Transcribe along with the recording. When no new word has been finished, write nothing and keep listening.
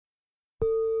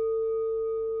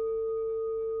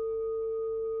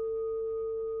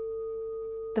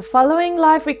The following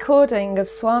live recording of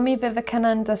Swami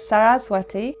Vivekananda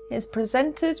Saraswati is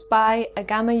presented by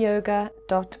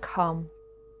agamayoga.com.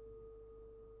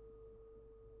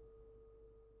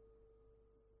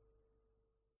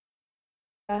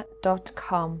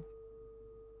 .com.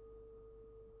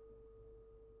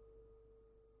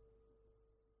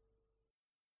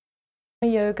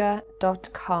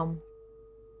 yoga.com.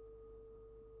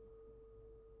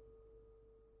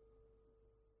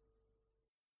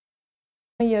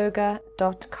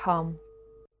 yoga.com.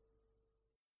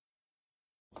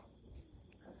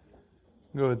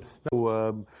 Good.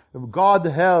 God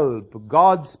help,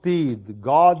 God speed,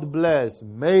 God bless,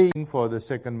 may for the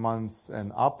second month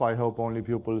and up. I hope only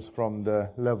pupils from the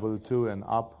level 2 and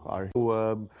up are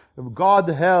here. God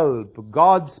help,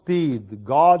 God speed,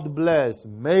 God bless,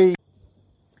 may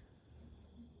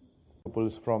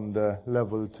pupils from the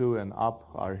level 2 and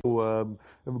up are here.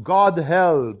 God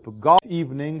help, God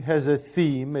evening has a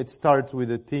theme. It starts with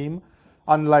a theme.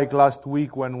 Unlike last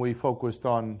week when we focused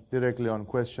directly on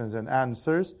questions and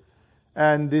answers.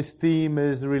 And this theme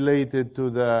is related to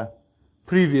the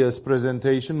previous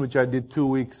presentation, which I did 2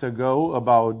 weeks ago,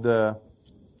 about the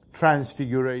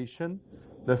transfiguration,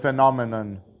 the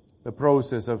phenomenon, the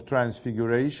process of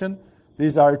transfiguration.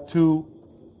 These are two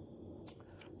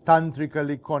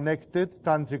tantrically connected,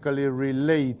 tantrically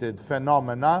related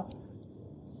phenomena.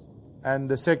 And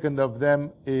the second of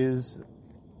them is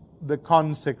the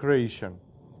consecration,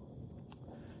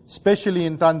 especially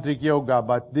in tantric yoga,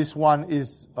 but this one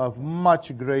is of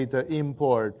much greater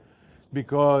import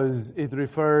because it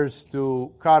refers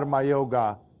to karma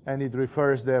yoga and it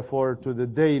refers therefore to the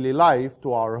daily life,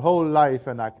 to our whole life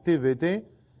and activity.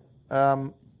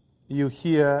 You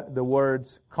hear the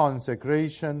words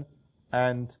consecration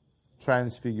and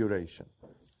transfiguration.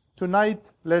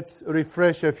 Tonight, let's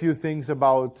refresh a few things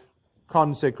about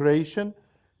consecration.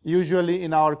 Usually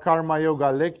in our Karma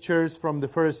Yoga lectures from the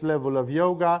first level of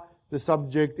yoga, the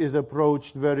subject is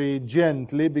approached very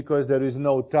gently because there is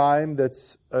no time.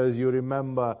 That's, as you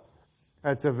remember,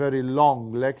 that's a very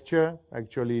long lecture.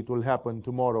 Actually, it will happen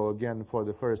tomorrow again for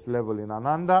the first level in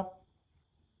Ananda.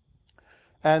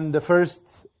 And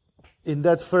in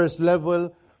that first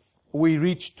level, we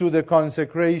reach to the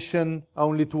consecration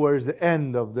only towards the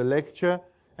end of the lecture.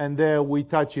 And there we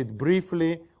touch it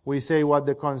briefly. We say what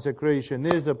the consecration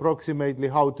is, approximately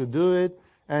how to do it,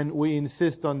 and we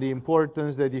insist on the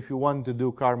importance that if you want to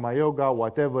do karma yoga,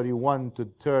 whatever you want to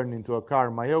turn into a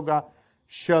karma yoga,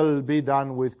 shall be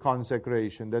done with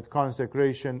consecration. That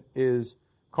consecration is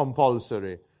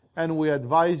compulsory. And we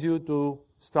advise you to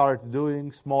start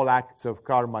doing small acts of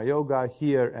karma yoga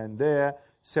here and there,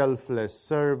 selfless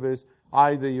service.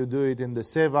 Either you do it in the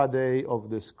seva day of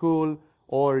the school,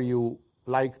 or you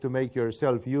like to make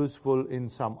yourself useful in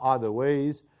some other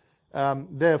ways.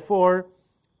 Therefore,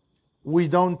 we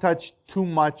don't touch too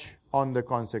much on the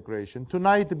consecration.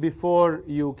 Tonight, before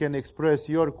you can express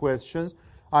your questions,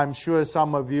 I'm sure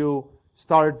some of you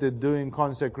started doing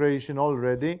consecration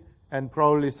already, and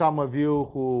probably some of you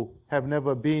who have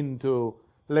never been to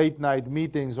late night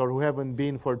meetings or who haven't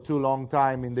been for too long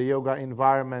time in the yoga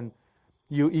environment,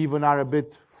 you even are a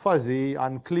bit fuzzy,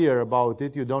 unclear about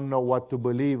it. You don't know what to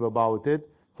believe about it.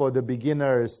 For the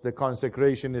beginners, the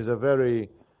consecration is a very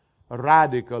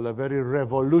radical, a very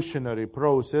revolutionary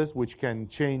process which can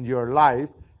change your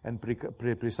life. And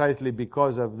precisely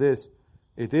because of this,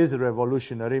 it is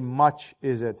revolutionary. Much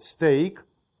is at stake.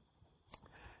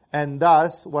 And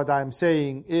thus, what I'm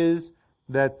saying is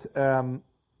that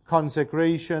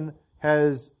consecration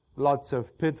has lots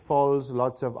of pitfalls,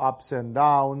 lots of ups and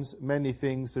downs. Many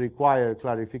things require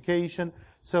clarification.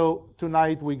 So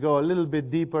tonight we go a little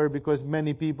bit deeper because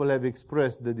many people have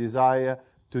expressed the desire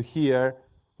to hear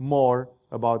more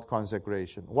about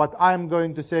consecration. What I'm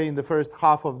going to say in the first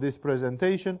half of this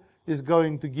presentation is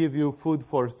going to give you food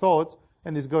for thoughts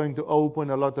and is going to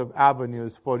open a lot of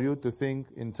avenues for you to think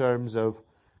in terms of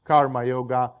karma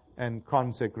yoga and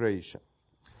consecration.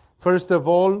 First of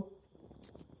all,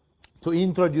 to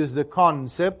introduce the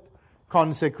concept,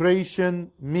 consecration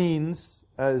means,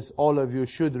 as all of you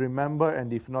should remember,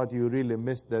 and if not, you really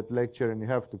missed that lecture and you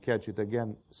have to catch it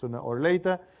again sooner or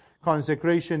later.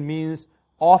 Consecration means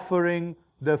offering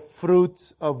the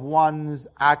fruits of one's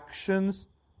actions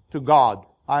to God.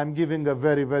 I'm giving a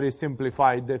very, very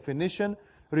simplified definition.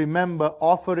 Remember,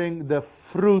 offering the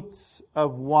fruits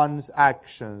of one's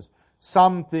actions,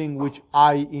 something which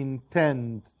I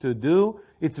intend to do.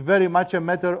 It's very much a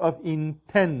matter of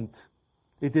intent.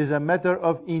 It is a matter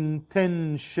of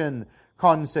intention.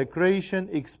 Consecration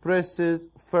expresses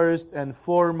first and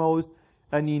foremost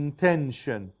an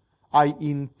intention. I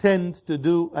intend to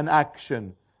do an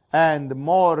action. And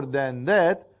more than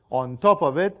that, on top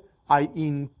of it, I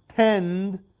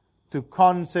intend to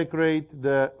consecrate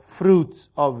the fruits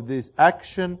of this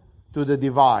action to the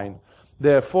divine.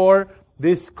 Therefore,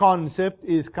 this concept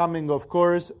is coming, of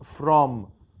course, from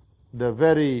the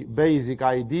very basic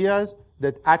ideas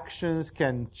that actions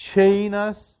can chain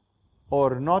us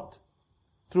or not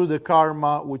through the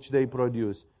karma which they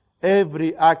produce.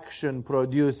 Every action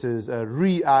produces a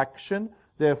reaction.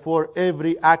 Therefore,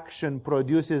 every action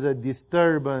produces a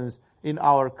disturbance in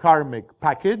our karmic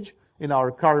package, in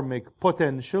our karmic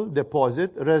potential,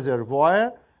 deposit,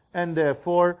 reservoir, and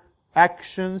therefore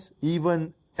actions,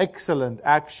 even excellent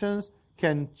actions,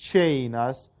 can chain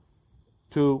us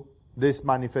to this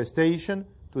manifestation,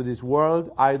 to this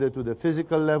world, either to the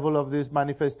physical level of this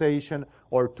manifestation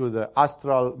or to the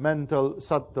astral, mental,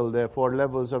 subtle, therefore,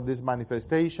 levels of this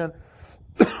manifestation,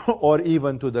 or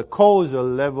even to the causal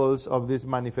levels of this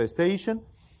manifestation.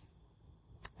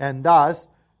 And thus,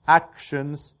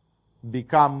 actions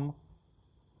become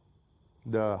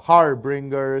the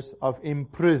harbingers of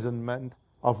imprisonment,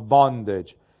 of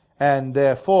bondage. And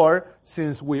therefore,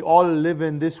 since we all live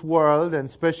in this world, and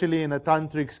especially in a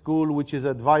tantric school which is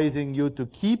advising you to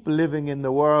keep living in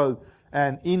the world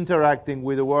and interacting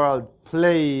with the world,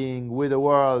 playing with the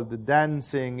world,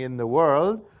 dancing in the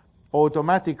world,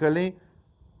 automatically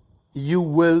you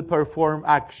will perform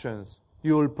actions.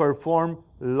 You will perform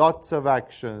lots of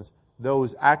actions.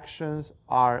 Those actions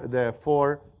are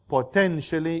therefore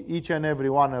potentially, each and every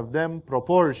one of them,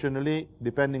 proportionally,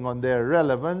 depending on their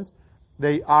relevance,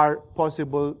 they are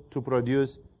possible to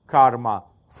produce karma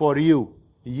for you,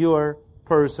 your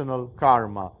personal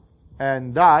karma.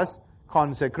 And thus,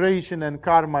 consecration and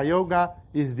karma yoga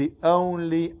is the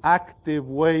only active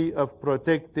way of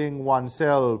protecting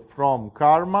oneself from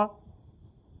karma,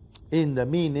 in the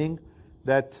meaning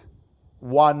that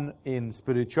one in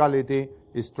spirituality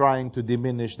is trying to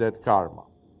diminish that karma.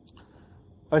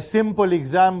 A simple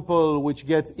example which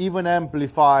gets even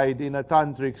amplified in a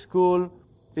tantric school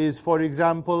is, for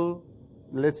example,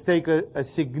 let's take a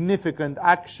significant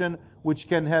action which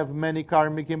can have many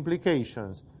karmic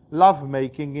implications.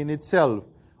 Lovemaking in itself.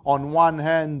 On one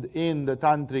hand, in the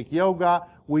tantric yoga,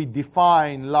 we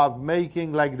define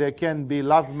lovemaking like there can be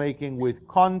lovemaking with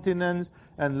continence,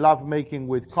 and lovemaking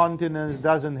with continence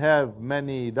doesn't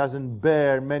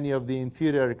bear many of the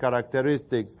inferior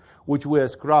characteristics which we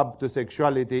ascribe to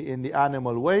sexuality in the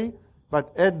animal way.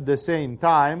 But at the same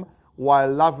time,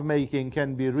 while lovemaking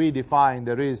can be redefined,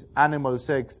 there is animal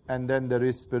sex and then there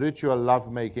is spiritual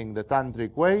lovemaking, the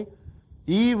tantric way.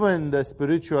 Even the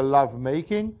spiritual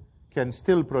lovemaking can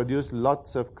still produce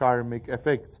lots of karmic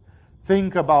effects.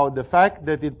 Think about the fact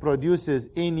that it produces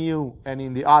in you and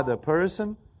in the other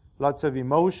person lots of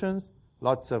emotions,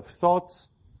 lots of thoughts,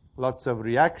 lots of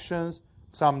reactions,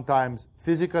 sometimes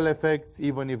physical effects,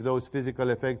 even if those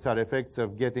physical effects are effects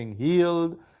of getting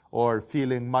healed or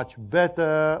feeling much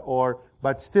better,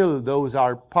 but still those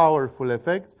are powerful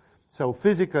effects. So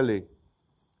physically,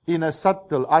 in a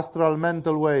subtle astral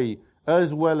mental way,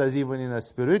 as well as even in a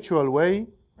spiritual way,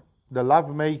 the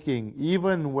lovemaking,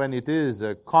 even when it is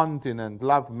a continent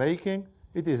lovemaking,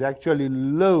 it is actually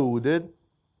loaded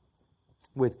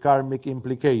with karmic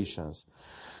implications.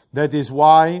 That is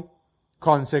why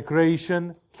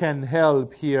consecration can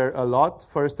help here a lot.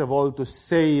 First of all, to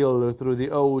sail through the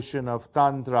ocean of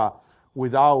Tantra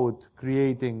without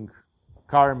creating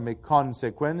karmic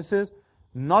consequences.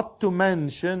 Not to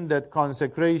mention that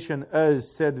consecration,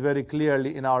 as said very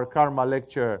clearly in our Karma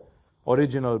lecture,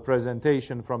 original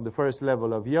presentation from the first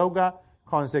level of yoga,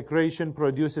 consecration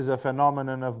produces a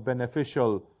phenomenon of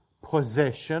beneficial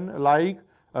possession, like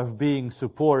of being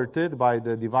supported by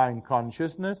the divine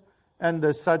consciousness, and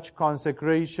as such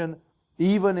consecration,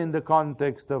 even in the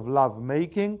context of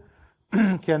love-making,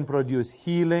 can produce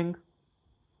healing.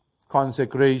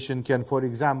 Consecration can, for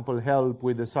example, help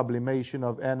with the sublimation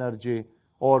of energy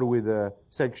or with a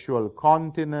sexual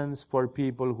continence for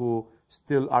people who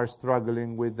still are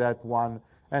struggling with that one.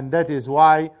 And that is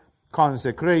why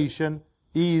consecration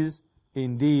is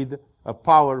indeed a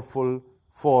powerful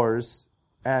force,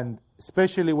 and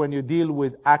especially when you deal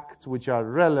with acts which are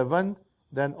relevant,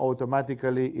 then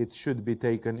automatically it should be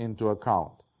taken into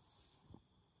account.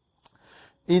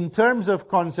 In terms of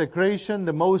consecration,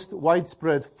 the most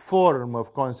widespread form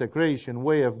of consecration,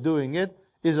 way of doing it,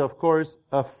 is of course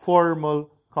a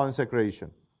formal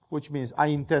consecration, which means I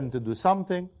intend to do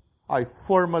something, I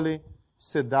formally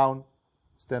sit down,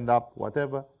 stand up,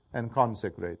 whatever, and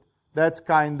consecrate. That's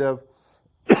kind of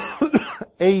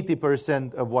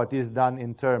 80% of what is done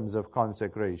in terms of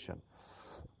consecration.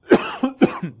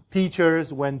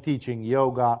 Teachers, when teaching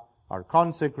yoga, are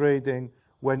consecrating.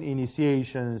 when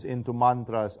initiations into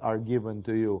mantras are given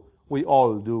to you. We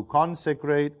all do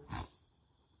consecrate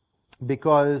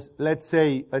because, let's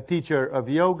say, a teacher of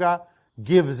yoga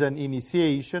gives an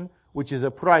initiation, which is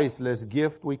a priceless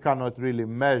gift. We cannot really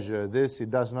measure this.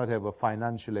 It does not have a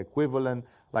financial equivalent,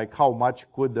 like how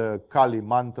much could the Kali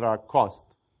mantra cost?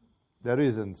 There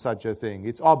isn't such a thing.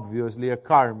 It's obviously a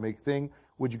karmic thing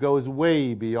which goes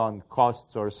way beyond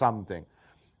costs or something.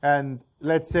 And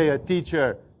let's say a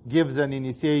teacher gives an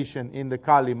initiation in the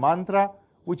Kali mantra,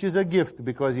 which is a gift,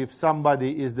 because if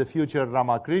somebody is the future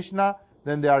Ramakrishna,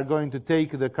 then they are going to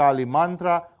take the Kali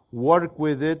mantra, work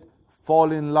with it,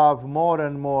 fall in love more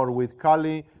and more with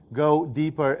Kali, go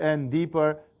deeper and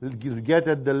deeper, get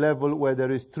at the level where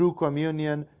there is true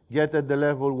communion, get at the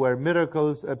level where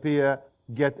miracles appear,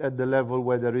 get at the level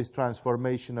where there is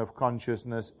transformation of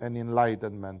consciousness and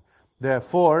enlightenment.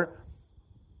 Therefore,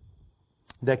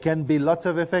 there can be lots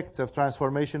of effects of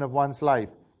transformation of one's life.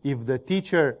 If the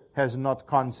teacher has not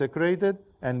consecrated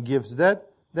and gives that,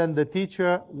 then the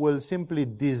teacher will simply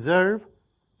deserve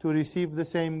to receive the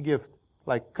same gift.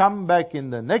 Like, come back in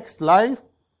the next life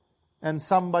and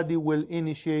somebody will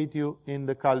initiate you in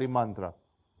the Kali mantra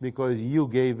because you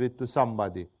gave it to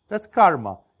somebody. That's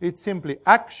karma. It's simply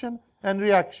action and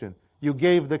reaction. You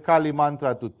gave the Kali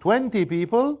mantra to 20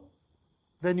 people,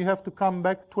 then you have to come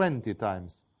back 20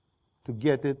 times to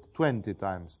get it 20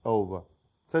 times over.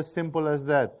 It's as simple as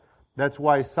that. That's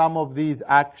why some of these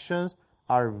actions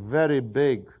are very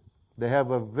big. They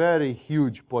have a very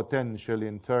huge potential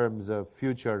in terms of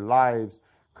future lives,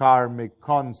 karmic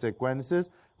consequences.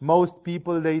 Most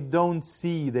people, they can't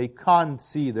see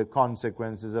the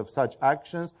consequences of such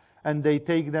actions, and they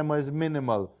take them as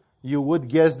minimal. You would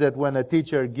guess that when a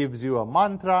teacher gives you a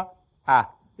mantra,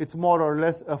 it's more or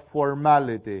less a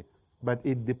formality, but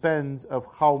it depends of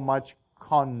how much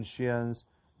conscience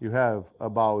you have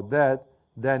about that.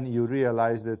 Then you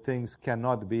realize that things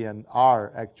cannot be and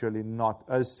are actually not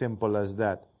as simple as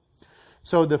that.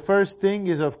 So the first thing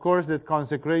is, of course, that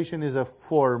consecration is a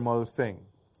formal thing.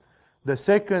 The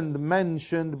second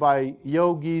mentioned by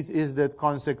yogis is that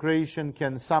consecration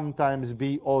can sometimes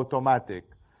be automatic.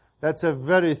 That's a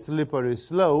very slippery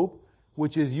slope,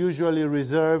 which is usually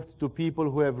reserved to people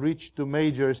who have reached to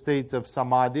major states of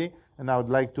samadhi, and I would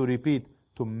like to repeat,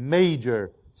 to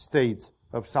major states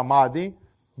of samadhi,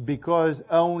 because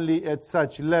only at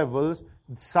such levels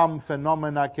some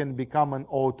phenomena can become an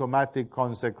automatic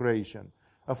consecration.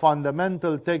 A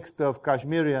fundamental text of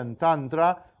Kashmirian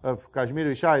Tantra, of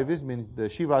Kashmiri Shaivism, means the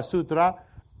Shiva Sutra,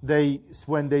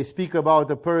 when they speak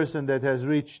about a person that has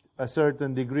reached a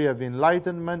certain degree of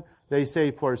enlightenment, they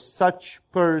say for such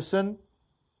person,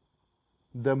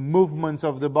 the movements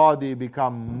of the body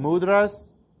become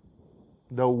mudras,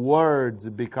 the words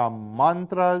become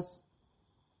mantras,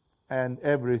 and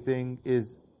everything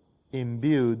is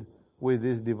imbued with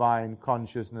this divine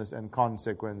consciousness and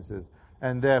consequences.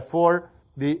 And therefore,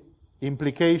 the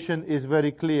implication is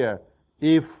very clear.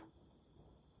 If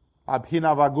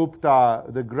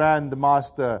Abhinavagupta, the Grand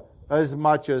Master, as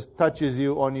much as touches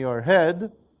you on your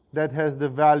head, that has the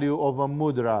value of a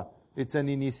mudra. It's an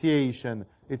initiation.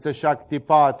 It's a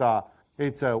Shaktipata.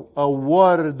 It's a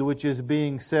word which is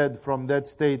being said from that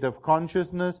state of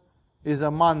consciousness is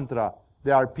a mantra.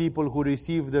 There are people who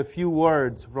received a few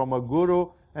words from a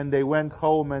guru and they went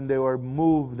home and they were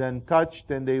moved and touched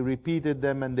and they repeated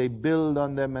them and they built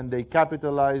on them and they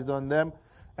capitalized on them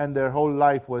and their whole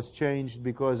life was changed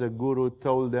because a guru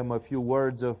told them a few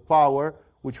words of power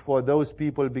which for those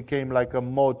people became like a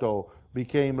motto,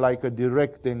 became like a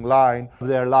directing line of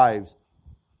their lives.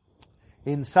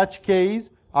 In such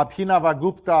case,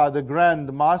 Abhinavagupta, the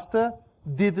Grand Master,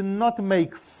 did not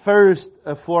make first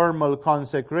a formal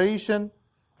consecration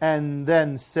and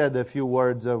then said a few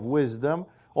words of wisdom,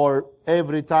 or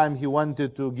every time he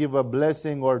wanted to give a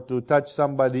blessing or to touch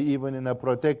somebody even in a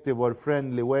protective or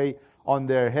friendly way on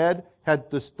their head,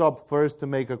 had to stop first to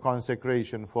make a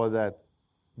consecration for that.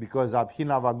 Because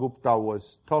Abhinavagupta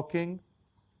was talking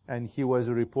and he was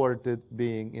reported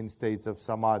being in states of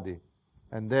samadhi.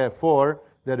 And therefore,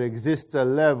 there exists a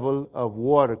level of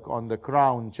work on the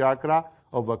crown chakra,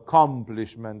 of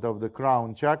accomplishment of the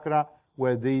crown chakra,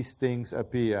 where these things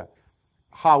appear.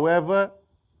 However,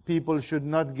 people should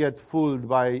not get fooled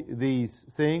by these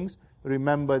things.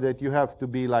 Remember that you have to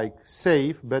be like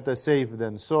safe, better safe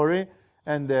than sorry,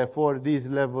 and therefore these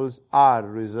levels are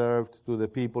reserved to the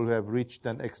people who have reached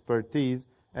an expertise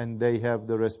and they have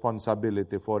the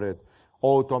responsibility for it.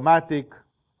 Automatic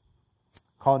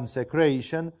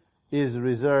consecration is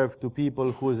reserved to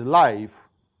people whose life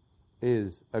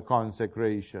is a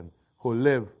consecration, who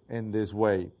live in this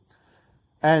way.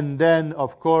 And then,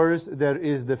 of course, there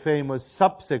is the famous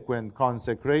subsequent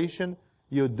consecration.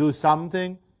 You do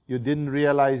something, you didn't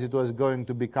realize it was going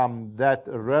to become that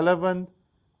relevant,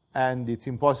 and it's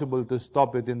impossible to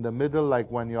stop it in the middle, like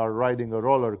when you are riding a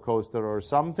roller coaster or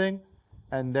something,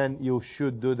 and then you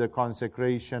should do the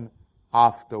consecration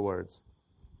afterwards.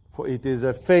 For it is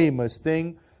a famous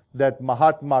thing that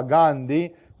Mahatma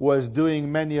Gandhi was doing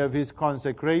many of his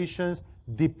consecrations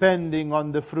depending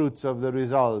on the fruits of the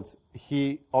results,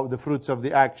 of the fruits of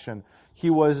the action. He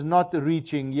was not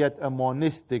reaching yet a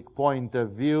monistic point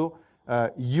of view,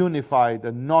 unified,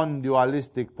 a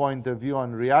non-dualistic point of view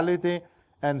on reality.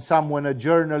 And when a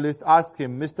journalist asked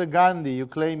him, Mr. Gandhi, you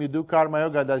claim you do karma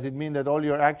yoga, does it mean that all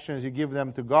your actions you give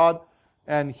them to God?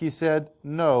 And he said,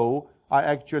 no, I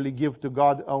actually give to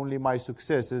God only my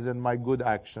successes and my good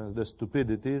actions. The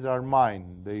stupidities are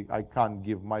mine. I can't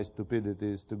give my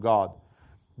stupidities to God.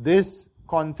 This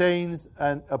contains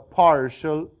a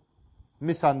partial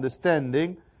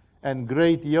misunderstanding, and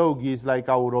great yogis like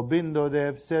Aurobindo, they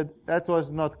have said that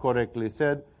was not correctly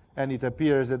said, and it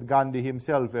appears that Gandhi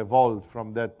himself evolved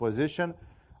from that position.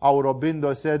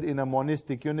 Aurobindo said, in a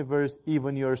monistic universe,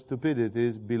 even your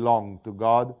stupidities belong to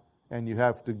God, and you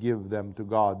have to give them to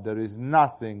God. There is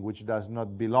nothing which does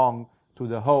not belong to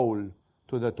the whole,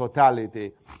 to the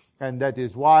totality. And that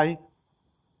is why,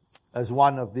 as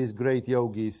one of these great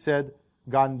yogis said,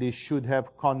 Gandhi should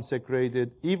have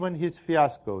consecrated even his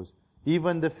fiascos,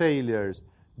 even the failures,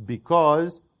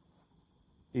 because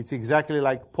it's exactly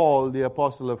like Paul, the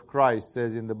apostle of Christ,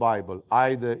 says in the Bible,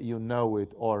 either you know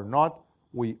it or not,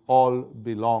 we all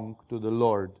belong to the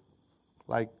Lord.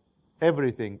 Like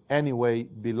everything, anyway,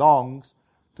 belongs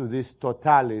to this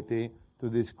totality, to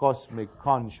this cosmic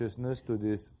consciousness, to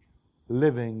this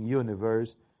living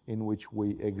universe in which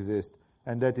we exist.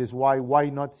 And that is why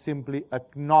not simply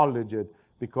acknowledge it?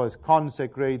 Because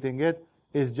consecrating it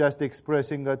is just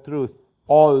expressing a truth.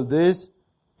 All this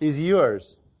is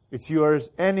yours. It's yours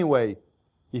anyway.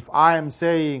 If I am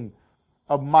saying,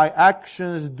 my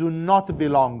actions do not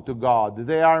belong to God,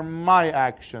 they are my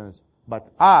actions,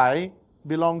 but I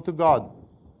belong to God.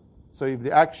 So if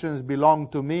the actions belong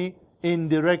to me,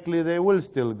 indirectly they will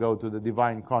still go to the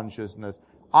divine consciousness.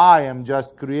 I am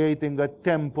just creating a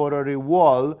temporary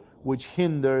wall which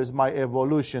hinders my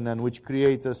evolution and which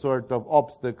creates a sort of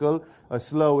obstacle, a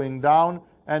slowing down,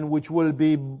 and which will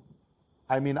be,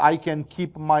 I can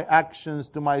keep my actions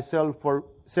to myself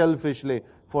selfishly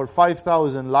for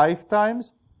 5,000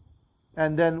 lifetimes,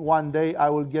 and then one day I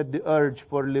will get the urge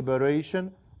for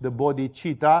liberation, the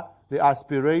bodhicitta, the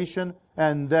aspiration,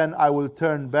 and then I will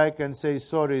turn back and say,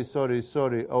 sorry,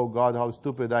 oh God, how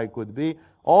stupid I could be.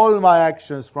 All my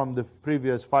actions from the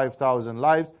previous 5,000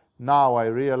 lives, now I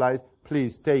realize,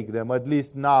 please take them. At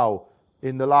least now,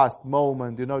 in the last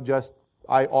moment, just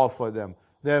I offer them.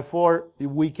 Therefore,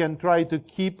 we can try to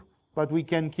keep, but we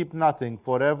can keep nothing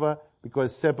forever,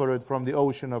 because separate from the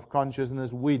ocean of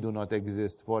consciousness, we do not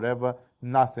exist forever.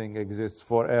 Nothing exists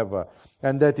forever.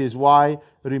 And that is why,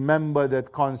 remember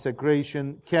that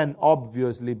consecration can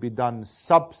obviously be done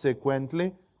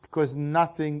subsequently, because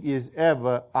nothing is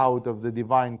ever out of the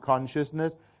divine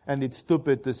consciousness. And it's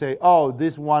stupid to say,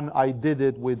 this one I did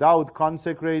it without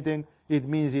consecrating. It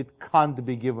means it can't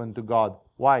be given to God.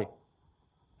 Why?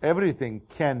 Everything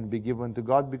can be given to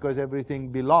God because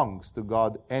everything belongs to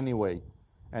God anyway.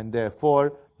 And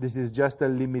therefore, this is just a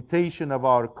limitation of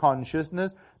our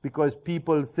consciousness, because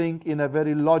people think in a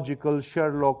very logical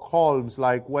Sherlock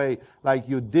Holmes-like way, like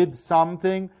you did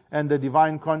something and the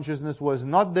divine consciousness was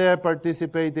not there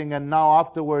participating, and now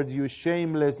afterwards you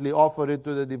shamelessly offer it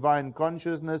to the divine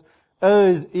consciousness,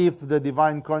 as if the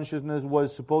divine consciousness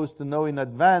was supposed to know in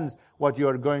advance what you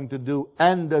are going to do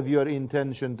and of your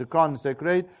intention to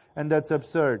consecrate, and that's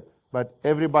absurd. But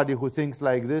everybody who thinks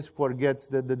like this forgets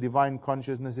that the divine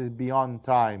consciousness is beyond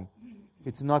time.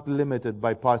 It's not limited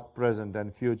by past, present,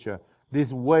 and future.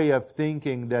 This way of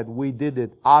thinking that we did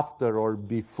it after or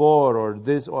before or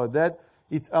this or that,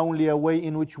 it's only a way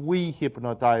in which we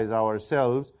hypnotize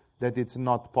ourselves that it's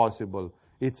not possible.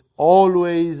 It's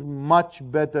always much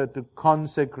better to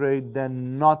consecrate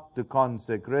than not to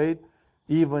consecrate,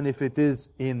 even if it is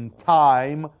in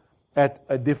time at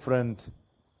a different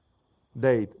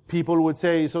date. People would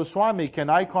say, so Swami, can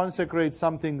I consecrate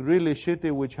something really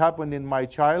shitty which happened in my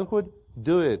childhood?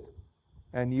 Do it.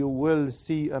 And you will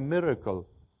see a miracle.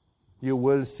 You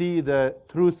will see the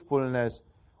truthfulness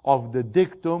of the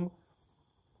dictum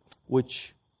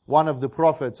which one of the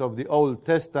prophets of the Old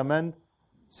Testament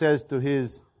says to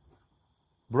his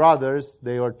brothers.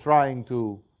 They were trying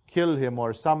to kill him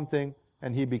or something,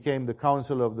 and he became the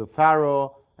counsel of the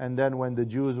Pharaoh. And then when the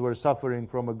Jews were suffering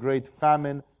from a great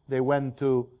famine, they went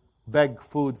to beg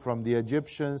food from the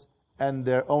Egyptians, and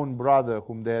their own brother,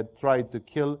 whom they had tried to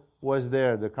kill, was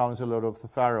there, the counselor of the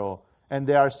Pharaoh. And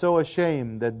they are so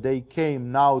ashamed that they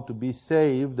came now to be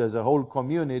saved as a whole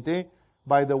community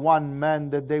by the one man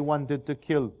that they wanted to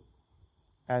kill.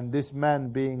 And this man,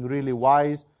 being really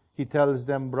wise, he tells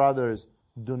them, brothers,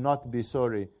 do not be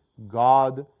sorry.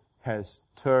 God has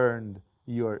turned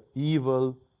your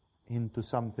evil into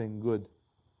something good.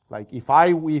 Like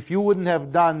if you wouldn't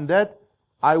have done that,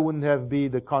 I wouldn't have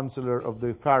been the counselor of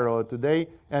the Pharaoh today.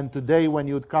 And today when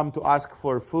you'd come to ask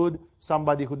for food,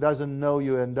 somebody who doesn't know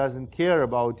you and doesn't care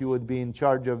about you would be in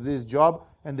charge of this job,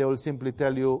 and they will simply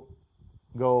tell you,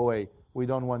 go away. We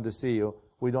don't want to see you.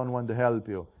 We don't want to help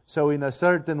you. So in a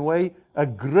certain way, a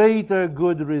greater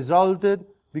good resulted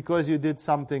because you did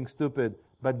something stupid.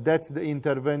 But that's the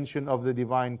intervention of the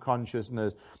divine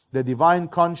consciousness. The divine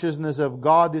consciousness of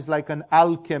God is like an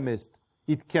alchemist.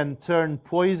 It can turn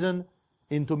poison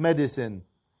into medicine.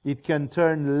 It can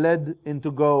turn lead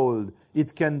into gold.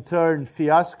 It can turn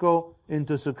fiasco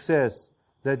into success.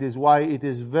 That is why it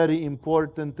is very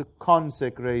important to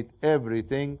consecrate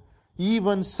everything,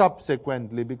 even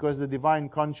subsequently, because the divine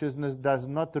consciousness does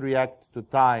not react to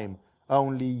time.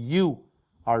 Only you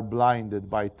are blinded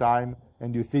by time,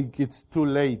 and you think it's too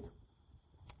late.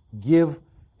 Give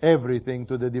everything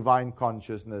to the divine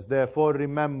consciousness. Therefore,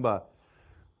 remember,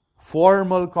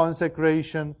 formal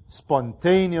consecration,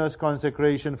 spontaneous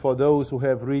consecration for those who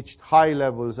have reached high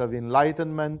levels of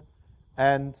enlightenment,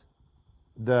 and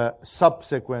the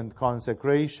subsequent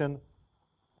consecration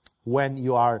when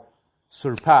you are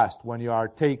surpassed, when you are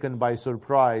taken by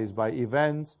surprise by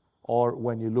events, or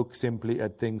when you look simply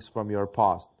at things from your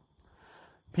past.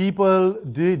 People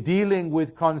dealing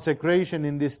with consecration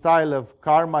in this style of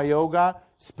karma yoga,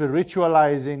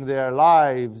 spiritualizing their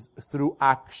lives through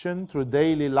action, through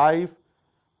daily life,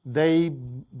 they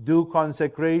do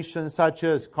consecration such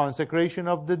as consecration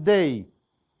of the day.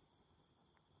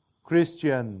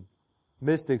 Christian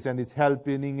mystics, and it's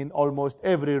happening in almost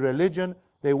every religion,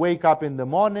 they wake up in the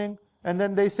morning and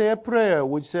then they say a prayer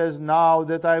which says, now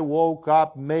that I woke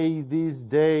up, may this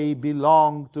day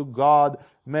belong to God,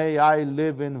 may I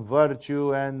live in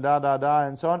virtue, and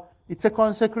and so on. It's a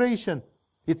consecration.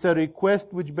 It's a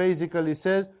request which basically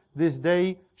says, this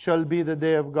day shall be the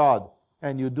day of God.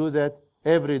 And you do that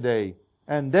every day.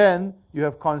 And then you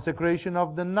have consecration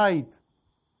of the night.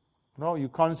 No, you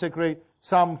consecrate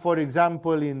some, for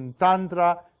example, in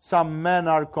Tantra, some men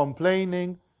are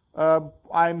complaining,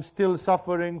 I'm still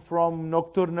suffering from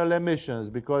nocturnal emissions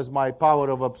because my power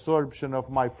of absorption of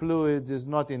my fluids is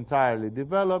not entirely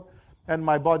developed, and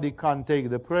my body can't take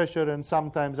the pressure, and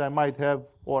sometimes I might have,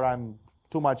 or I'm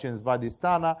too much in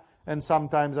Svadhisthana, and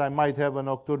sometimes I might have a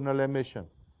nocturnal emission.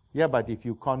 Yeah, but if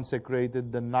you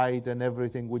consecrated the night and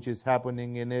everything which is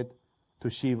happening in it to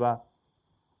Shiva,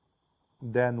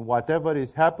 then whatever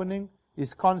is happening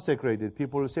is consecrated.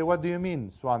 People will say, what do you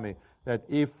mean, Swami? That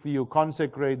if you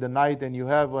consecrate the night and you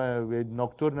have a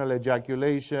nocturnal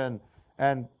ejaculation,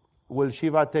 and will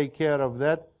Shiva take care of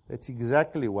that? That's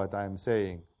exactly what I'm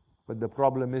saying. But the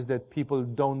problem is that people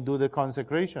don't do the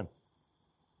consecration.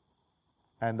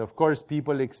 And of course,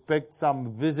 people expect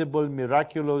some visible,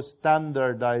 miraculous,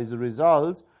 standardized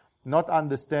results, not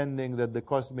understanding that the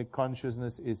cosmic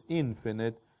consciousness is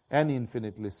infinite and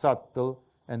infinitely subtle,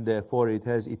 and therefore it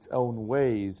has its own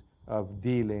ways of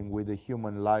dealing with the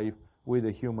human life, with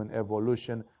the human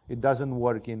evolution. It doesn't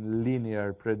work in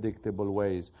linear, predictable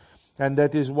ways. And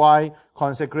that is why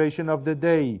consecration of the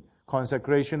day,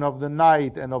 consecration of the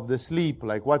night and of the sleep,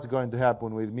 like what's going to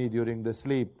happen with me during the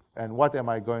sleep, and what am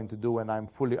I going to do when I'm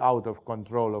fully out of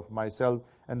control of myself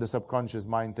and the subconscious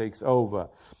mind takes over.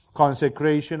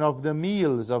 Consecration of the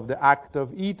meals, of the act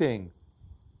of eating.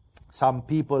 Some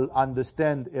people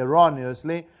understand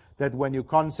erroneously that when you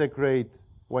consecrate,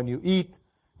 when you eat,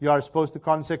 you are supposed to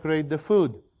consecrate the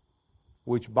food,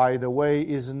 which, by the way,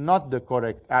 is not the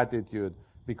correct attitude,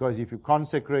 because if you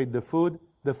consecrate the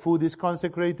food is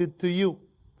consecrated to you.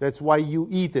 That's why you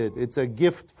eat it. It's a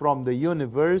gift from the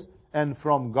universe and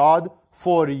from God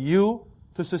for you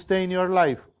to sustain your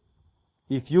life.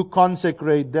 If you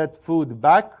consecrate that food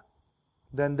back,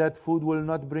 then that food will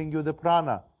not bring you the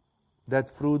prana. That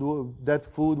food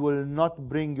will not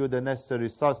bring you the necessary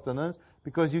sustenance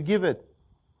because you give it.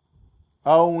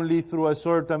 Only through a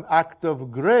certain act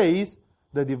of grace,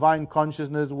 the divine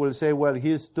consciousness will say, well,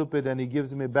 he's stupid and he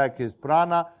gives me back his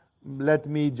prana. Let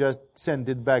me just send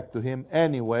it back to him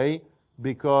anyway.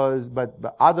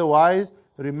 But otherwise,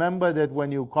 remember that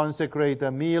when you consecrate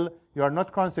a meal, you are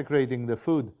not consecrating the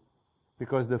food,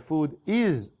 because the food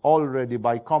is already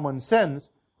by common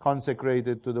sense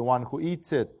consecrated to the one who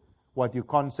eats it. What you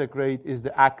consecrate is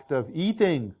the act of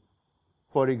eating.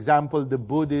 For example, the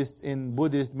Buddhists in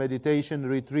Buddhist meditation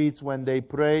retreats, when they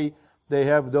pray, they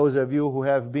have, those of you who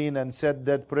have been and said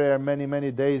that prayer many,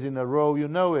 many days in a row, you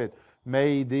know it.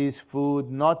 May this food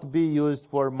not be used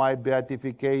for my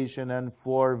beatification and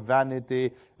for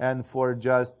vanity and for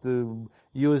just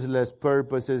useless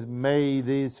purposes. May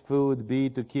this food be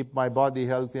to keep my body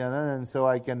healthy and so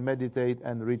I can meditate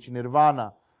and reach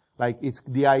nirvana. Like,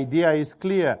 the idea is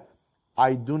clear.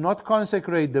 I do not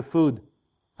consecrate the food.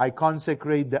 I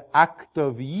consecrate the act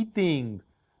of eating.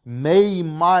 May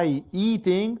my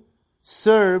eating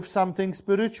serve something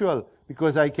spiritual,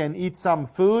 because I can eat some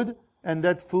food and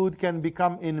that food can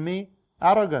become in me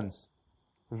arrogance,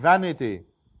 vanity,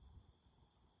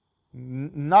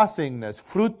 nothingness,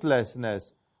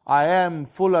 fruitlessness. I am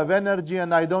full of energy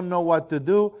and I don't know what to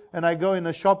do, and I go in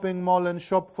a shopping mall and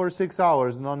shop for 6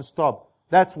 hours non-stop.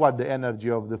 That's what the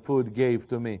energy of the food gave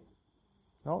to me.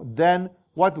 No? Then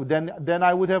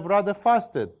I would have rather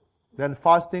fasted. Then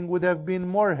fasting would have been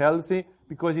more healthy,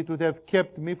 because it would have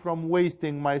kept me from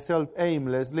wasting myself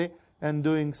aimlessly and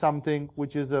doing something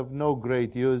which is of no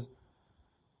great use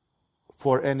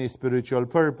for any spiritual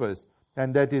purpose.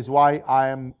 And that is why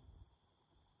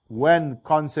when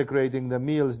consecrating the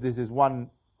meals, this is one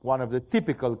of the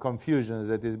typical confusions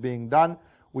that is being done.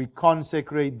 We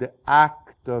consecrate the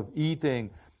act of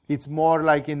eating. It's more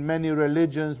like in many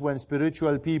religions, when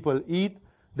spiritual people eat,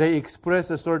 they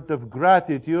express a sort of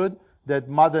gratitude that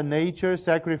Mother Nature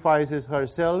sacrifices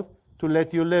herself to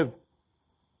let you live.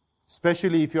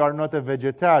 Especially if you are not a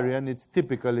vegetarian, it's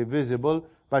typically visible,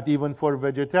 but even for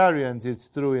vegetarians it's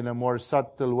true in a more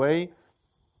subtle way,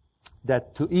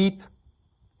 that to eat,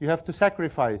 you have to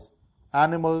sacrifice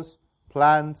animals,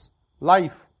 plants,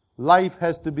 life. Life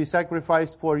has to be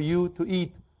sacrificed for you to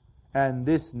eat. And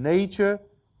this nature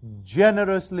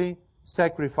generously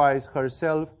sacrifices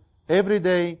herself every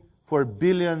day for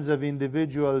billions of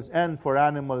individuals and for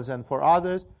animals and for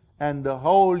others, and the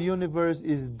whole universe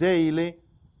is daily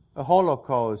a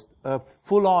holocaust, a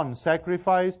full-on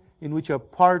sacrifice in which a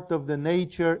part of the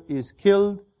nature is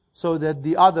killed so that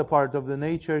the other part of the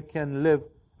nature can live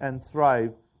and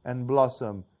thrive and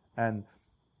blossom and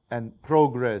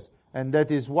progress. And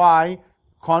that is why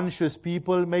conscious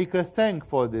people make a thank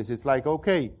for this. It's like,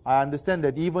 okay, I understand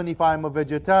that even if I'm a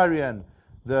vegetarian,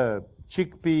 the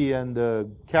chickpea and the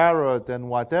carrot and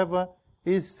whatever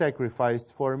is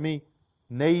sacrificed for me.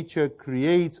 Nature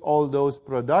creates all those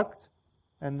products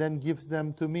and then gives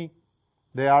them to me.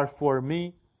 They are for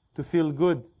me to feel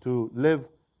good, to live,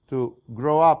 to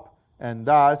grow up, and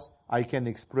thus I can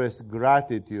express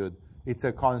gratitude. It's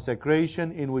a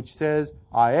consecration in which says,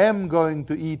 I am going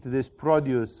to eat this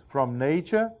produce from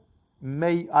nature.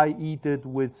 May I eat it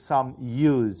with some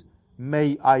use.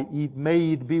 May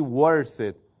it be worth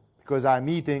it. Because I'm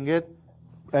eating it,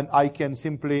 and I can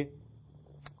simply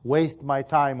waste my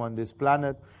time on this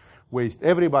planet, waste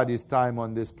everybody's time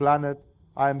on this planet.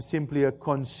 I'm simply a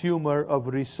consumer of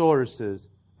resources,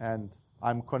 and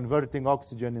I'm converting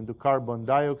oxygen into carbon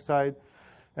dioxide,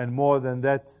 and more than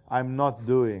that, I'm not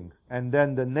doing. And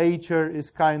then the nature is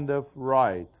kind of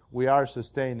right. We are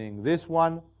sustaining this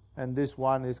one, and this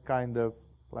one is kind of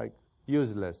like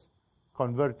useless,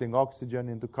 converting oxygen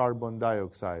into carbon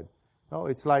dioxide. No,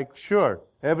 it's like, sure,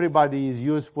 everybody is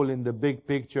useful in the big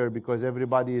picture because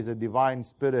everybody is a divine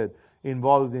spirit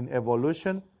involved in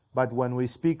evolution. But when we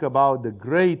speak about the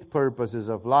great purposes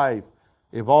of life,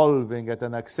 evolving at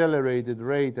an accelerated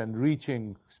rate and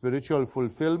reaching spiritual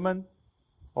fulfillment,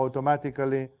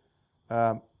 automatically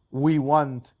we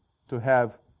want to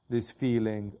have this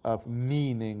feeling of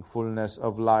meaningfulness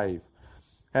of life.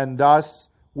 And thus,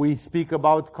 we speak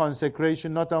about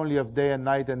consecration not only of day and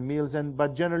night and meals,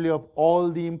 but generally of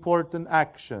all the important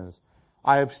actions.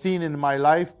 I have seen in my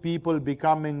life people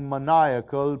becoming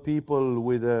maniacal, people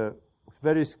with a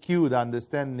very skewed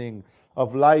understanding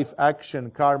of life,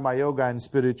 action, karma, yoga, and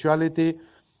spirituality,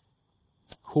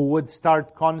 who would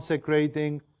start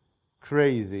consecrating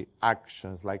crazy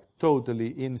actions, like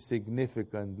totally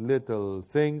insignificant little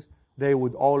things. They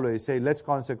would always say, let's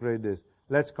consecrate this,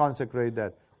 let's consecrate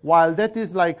that. While that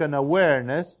is like an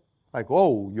awareness, like,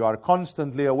 oh, you are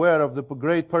constantly aware of the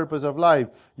great purpose of life.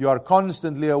 You are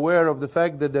constantly aware of the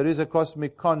fact that there is a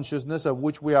cosmic consciousness of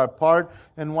which we are part,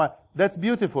 and what. That's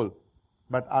beautiful.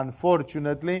 But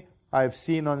unfortunately, I've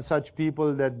seen on such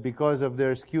people that because of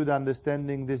their skewed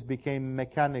understanding, this became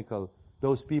mechanical.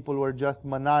 Those people were just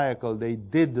maniacal. They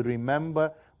did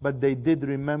remember, but they did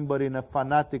remember in a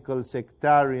fanatical,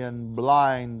 sectarian,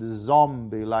 blind,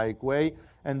 zombie-like way.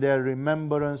 And their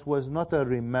remembrance was not a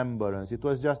remembrance. It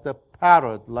was just a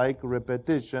parrot-like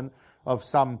repetition of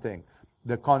something.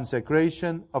 the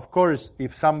consecration. Of course,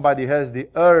 if somebody has the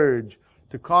urge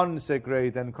to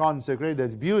consecrate,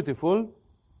 that's beautiful.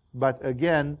 But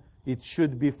again, it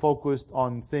should be focused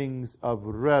on things of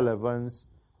relevance.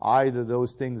 Either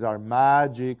those things are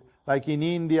magic, like in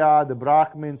India, the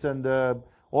Brahmins and the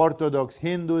Orthodox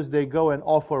Hindus, they go and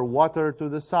offer water to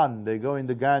the sun. They go in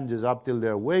the Ganges up till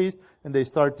their waist, and they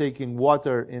start taking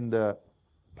water in the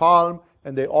palm,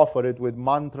 and they offer it with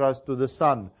mantras to the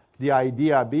sun. The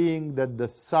idea being that the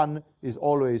sun is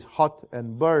always hot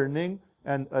and burning,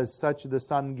 and as such the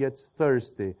sun gets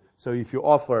thirsty. So if you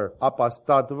offer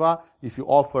apastattva, if you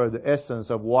offer the essence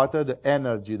of water, the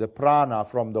energy, the prana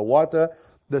from the water,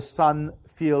 the sun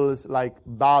feels like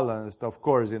balanced, of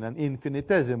course, in an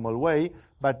infinitesimal way,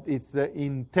 but it's the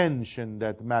intention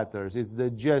that matters. It's the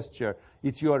gesture.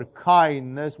 It's your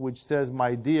kindness which says,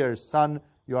 my dear sun,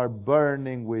 you are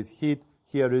burning with heat.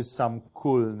 Here is some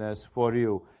coolness for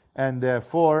you. And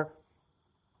therefore,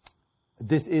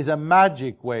 this is a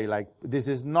magic way. Like, this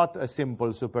is not a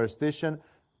simple superstition,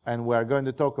 and we're going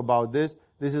to talk about this.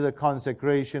 This is a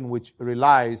consecration which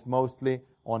relies mostly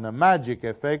on a magic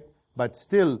effect, but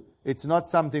still, it's not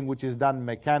something which is done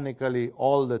mechanically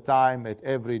all the time at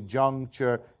every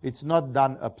juncture. It's not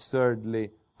done absurdly,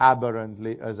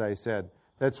 aberrantly, as I said.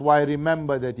 That's why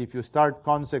remember that if you start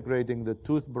consecrating the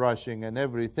toothbrushing and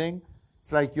everything,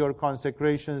 it's like your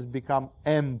consecrations become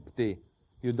empty.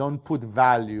 You don't put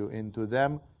value into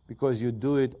them because you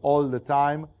do it all the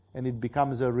time and it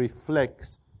becomes a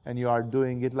reflex and you are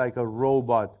doing it like a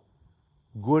robot.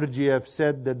 Gurdjieff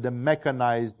said that the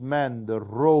mechanized man, the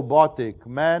robotic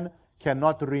man,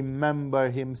 cannot remember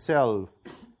himself.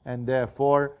 And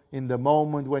therefore, in the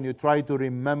moment when you try to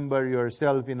remember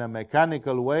yourself in a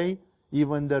mechanical way,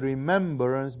 even the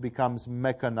remembrance becomes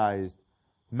mechanized.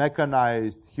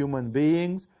 Mechanized human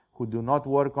beings who do not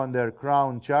work on their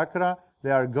crown chakra,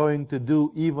 they are going to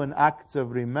do even acts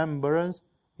of remembrance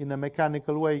in a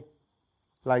mechanical way.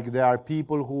 Like there are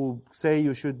people who say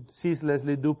you should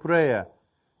ceaselessly do prayer.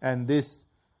 And this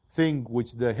thing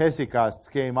which the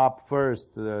hesychasts came up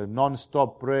first, the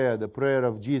non-stop prayer, the prayer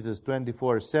of Jesus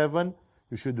 24/7,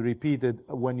 you should repeat it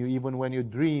even when you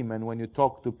dream and when you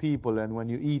talk to people and when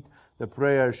you eat. The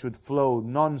prayer should flow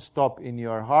non-stop in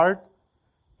your heart.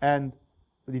 And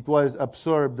it was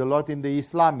absorbed a lot in the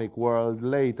Islamic world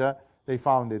later. They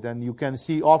found it. And you can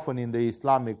see often in the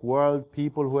Islamic world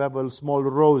people who have a small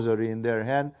rosary in their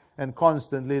hand and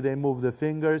constantly they move the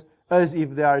fingers as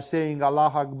if they are saying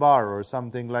Allah Akbar or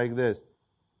something like this.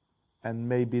 And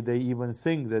maybe they even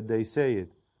think that they say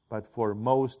it. But for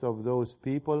most of those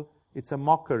people, it's a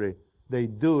mockery. They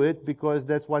do it because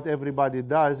that's what everybody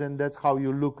does and that's how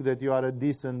you look that you are a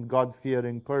decent,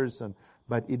 God-fearing person.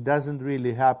 But it doesn't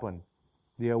really happen.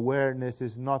 The awareness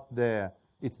is not there.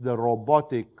 It's the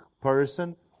robotic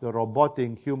person, the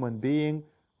robotic human being,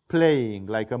 playing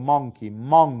like a monkey,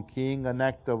 monkeying an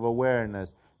act of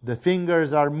awareness. The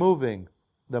fingers are moving.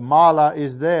 The mala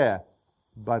is there.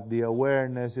 But the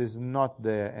awareness is not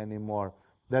there anymore.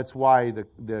 That's why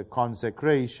the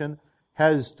consecration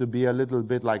has to be a little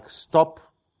bit like stop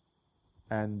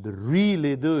and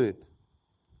really do it.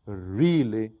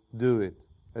 Really do it.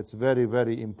 That's very,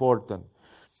 very important.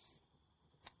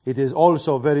 It is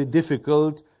also very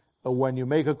difficult when you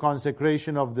make a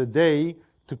consecration of the day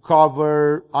to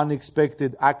cover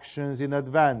unexpected actions in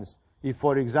advance. If,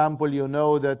 for example, you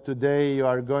know that today you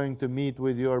are going to meet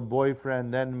with your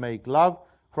boyfriend and make love,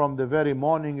 from the very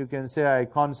morning you can say, I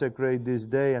consecrate this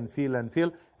day and feel.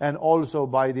 And also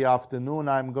by the afternoon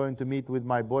I'm going to meet with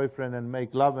my boyfriend and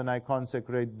make love and I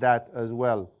consecrate that as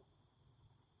well.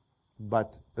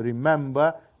 But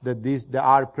remember that there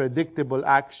are predictable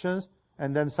actions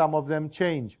and then some of them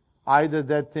change. Either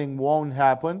that thing won't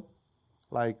happen,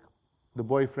 like the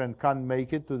boyfriend can't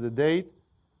make it to the date,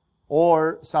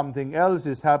 or something else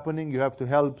is happening, you have to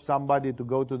help somebody to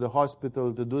go to the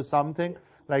hospital to do something.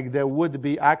 Like there would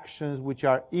be actions which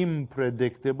are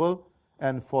unpredictable,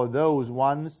 and for those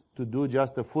ones to do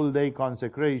just a full day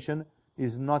consecration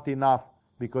is not enough,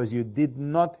 because you did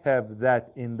not have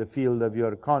that in the field of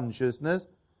your consciousness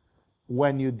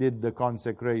when you did the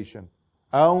consecration.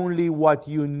 Only what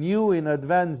you knew in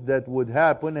advance that would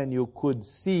happen and you could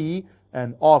see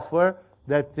and offer,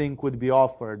 that thing could be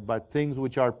offered. But things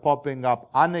which are popping up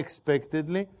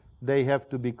unexpectedly, they have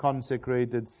to be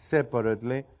consecrated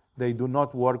separately. They do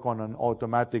not work on an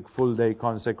automatic full day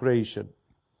consecration.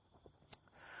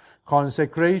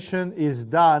 Consecration is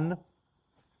done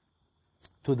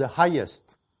to the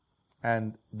highest.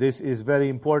 And this is very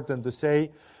important to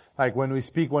say, like when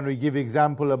we give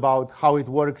example about how it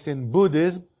works in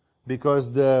Buddhism, because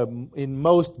in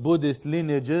most Buddhist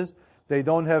lineages, they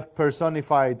don't have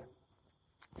personified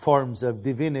forms of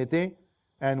divinity.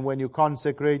 And when you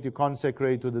consecrate to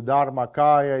the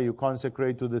Dharmakaya, you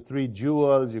consecrate to the three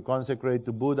jewels, you consecrate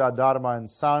to Buddha, Dharma, and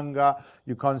Sangha,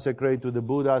 you consecrate to the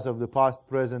Buddhas of the past,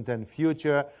 present, and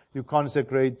future, you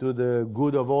consecrate to the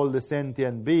good of all the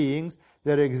sentient beings.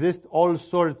 There exist all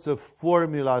sorts of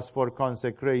formulas for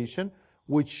consecration,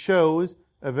 which shows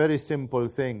a very simple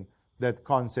thing, that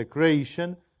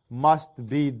consecration must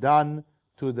be done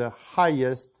to the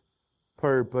highest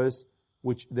purpose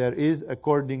which there is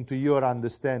according to your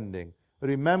understanding.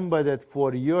 Remember that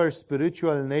for your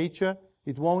spiritual nature,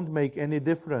 it won't make any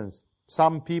difference.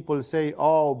 Some people say,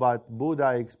 oh, but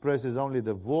Buddha expresses only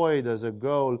the void as a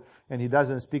goal, and he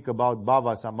doesn't speak about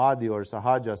Bhava Samadhi or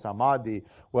Sahaja Samadhi,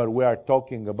 where we are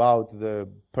talking about the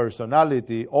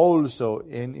personality also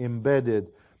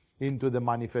embedded into the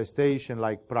manifestation,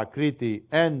 like Prakriti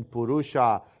and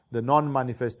Purusha, the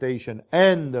non-manifestation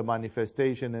and the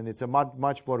manifestation, and it's a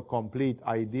much more complete,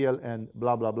 ideal, and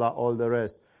blah, blah, blah, all the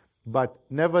rest. But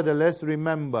nevertheless,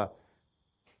 remember,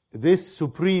 this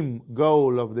supreme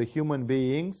goal of the human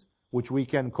beings, which we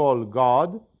can call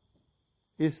God,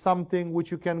 is something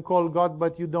which you can call God,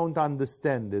 but you don't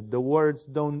understand it. The words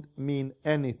don't mean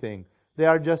anything. They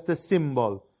are just a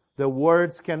symbol. The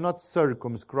words cannot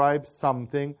circumscribe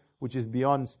something which is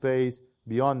beyond space,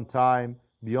 beyond time,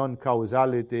 beyond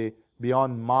causality,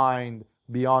 beyond mind,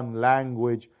 beyond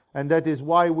language. And that is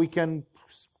why we can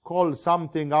call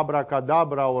something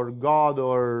abracadabra or God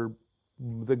or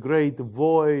the great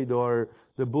void or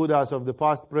the Buddhas of the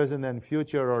past, present, and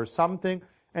future or something,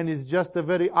 and it's just a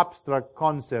very abstract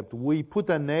concept. We put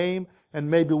a name and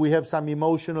maybe we have some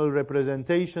emotional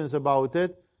representations about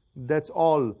it. That's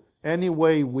all.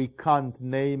 Anyway, we can't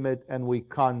name it and we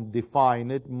can't define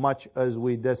it, much as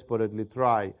we desperately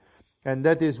try. And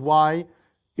that is why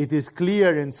it is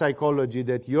clear in psychology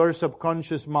that your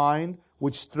subconscious mind,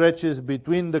 which stretches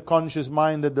between the conscious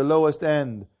mind at the lowest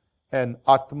end and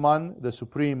Atman, the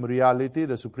supreme reality,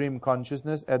 the supreme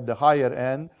consciousness at the higher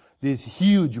end, this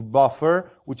huge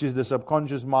buffer, which is the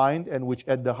subconscious mind, and which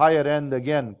at the higher end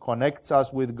again connects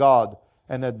us with God,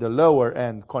 and at the lower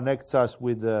end connects us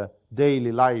with the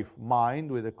daily life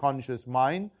mind, with the conscious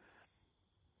mind.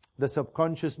 The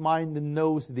subconscious mind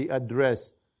knows the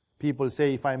address. People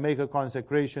say, if I make a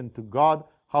consecration to God,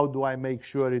 how do I make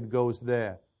sure it goes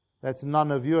there? That's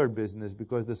none of your business,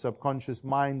 because the subconscious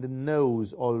mind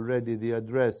knows already the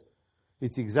address.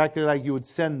 It's exactly like you would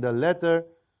send a letter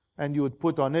and you would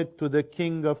put on it to the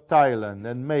King of Thailand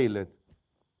and mail it.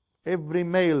 Every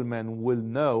mailman will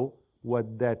know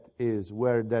what that is,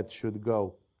 where that should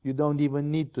go. You don't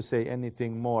even need to say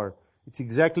anything more. It's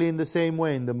exactly in the same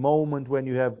way. In the moment when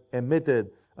you have emitted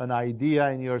an idea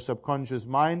in your subconscious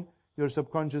mind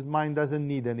doesn't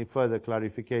need any further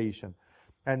clarification.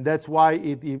 And that's why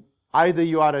either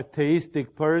you are a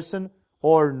theistic person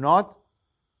or not,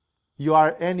 you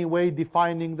are anyway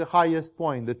defining the highest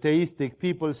point. The theistic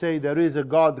people say there is a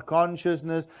God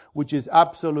consciousness which is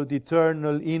absolute,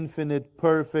 eternal, infinite,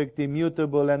 perfect,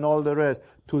 immutable, and all the rest.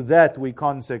 To that we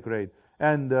consecrate.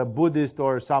 And the Buddhist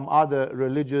or some other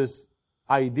religious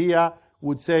idea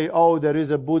would say, oh, there is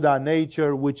a Buddha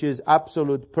nature which is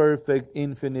absolute, perfect,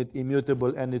 infinite,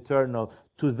 immutable, and eternal.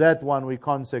 To that one we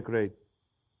consecrate.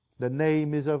 The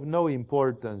name is of no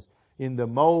importance. In the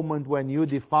moment when you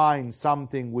define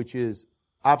something which is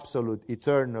absolute,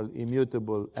 eternal,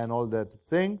 immutable, and all that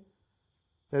thing,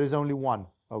 there is only one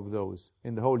of those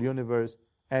in the whole universe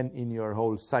and in your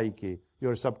whole psyche.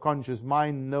 Your subconscious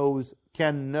mind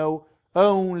can know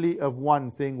only of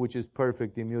one thing which is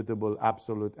perfect, immutable,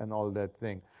 absolute, and all that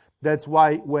thing. That's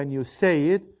why when you say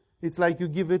it, it's like you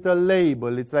give it a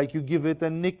label, it's like you give it a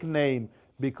nickname,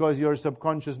 because your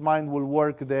subconscious mind will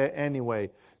work there anyway.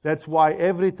 That's why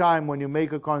every time when you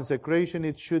make a consecration,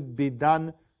 it should be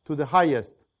done to the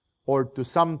highest, or to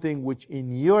something which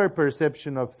in your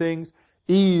perception of things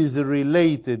is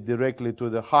related directly to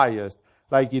the highest.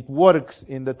 Like it works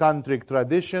in the tantric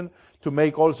tradition to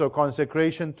make also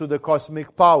consecration to the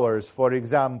cosmic powers, for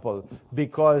example,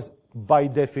 because by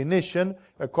definition,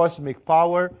 a cosmic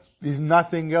power is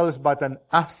nothing else but an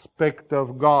aspect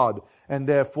of God. And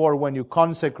therefore, when you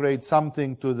consecrate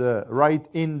something to the right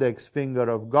index finger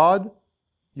of God,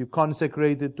 you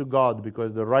consecrate it to God,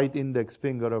 because the right index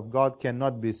finger of God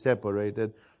cannot be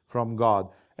separated from God.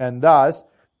 And thus,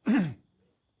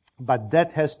 but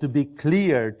that has to be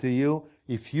clear to you.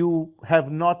 If you have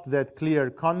not that clear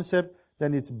concept,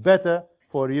 then it's better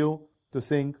for you to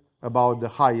think about the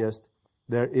highest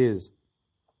there is.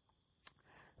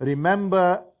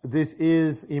 Remember, this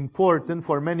is important.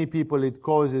 For many people it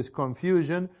causes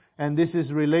confusion, and this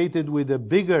is related with a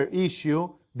bigger issue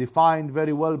defined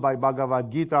very well by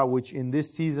Bhagavad Gita, which in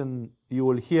this season you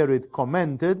will hear it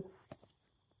commented,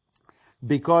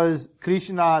 because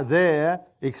Krishna there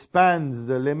expands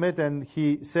the limit and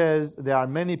he says there are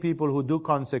many people who do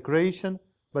consecration,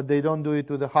 but they don't do it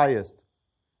to the highest.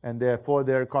 And therefore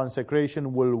their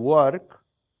consecration will work,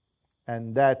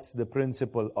 and that's the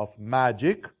principle of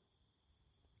magic,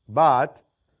 but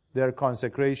their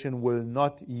consecration will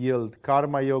not yield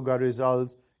karma yoga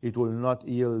results, it will not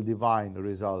yield divine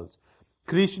results.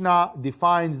 Krishna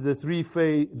defines the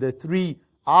three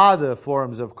other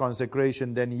forms of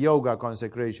consecration than yoga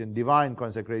consecration, divine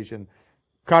consecration,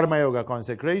 karma yoga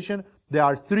consecration. There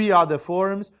are three other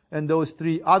forms, and those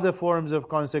three other forms of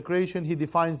consecration, he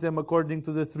defines them according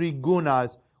to the three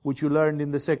gunas, which you learned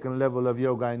in the second level of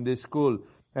yoga in this school.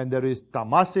 And there is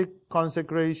tamasic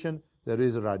consecration, there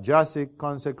is rajasic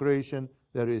consecration,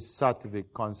 there is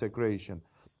sattvic consecration.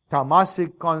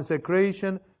 Tamasic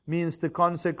consecration means to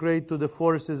consecrate to the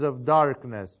forces of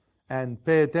darkness. And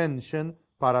pay attention,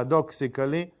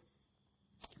 paradoxically,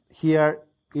 here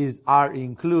are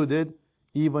included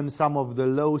even some of the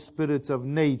low spirits of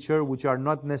nature, which are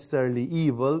not necessarily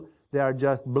evil, they are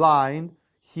just blind.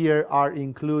 Here are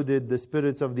included the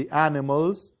spirits of the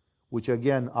animals, which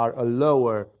again are a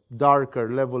lower,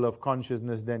 darker level of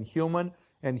consciousness than human.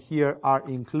 And here are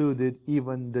included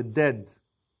even the dead,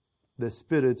 the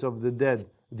spirits of the dead,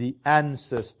 the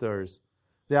ancestors.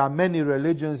 There are many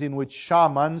religions in which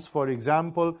shamans, for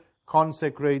example,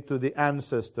 consecrate to the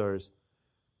ancestors.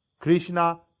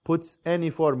 Krishna puts any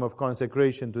form of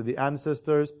consecration to the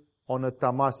ancestors on a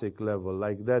tamasic level,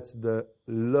 like that's the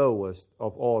lowest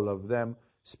of all of them.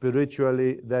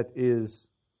 Spiritually, that is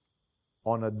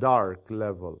on a dark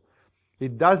level.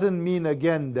 It doesn't mean,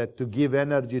 again, that to give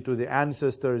energy to the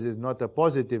ancestors is not a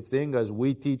positive thing, as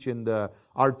we teach in the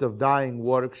Art of Dying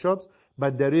workshops,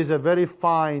 but there is a very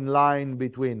fine line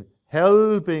between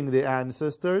helping the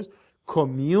ancestors,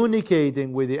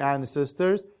 communicating with the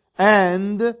ancestors,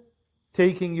 and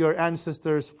taking your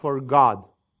ancestors for God,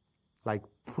 like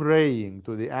praying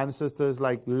to the ancestors,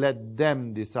 like let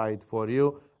them decide for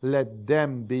you, let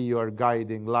them be your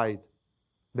guiding light.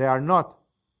 They are not.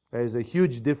 There is a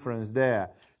huge difference there.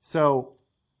 So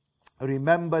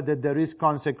remember that there is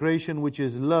consecration which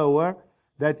is lower.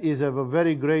 That is of a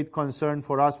very great concern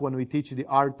for us when we teach the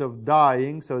art of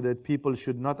dying, so that people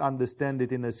should not understand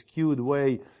it in a skewed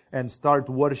way and start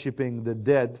worshipping the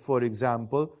dead, for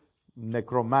example,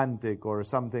 necromantic or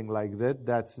something like that.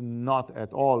 That's not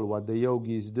at all what the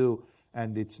yogis do,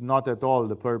 and it's not at all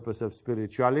the purpose of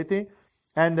spirituality.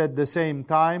 And at the same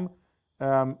time,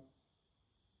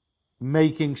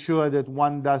 making sure that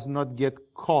one does not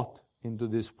get caught into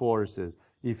these forces.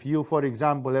 If you, for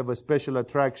example, have a special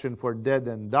attraction for death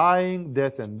and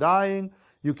dying,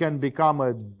 you can become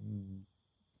a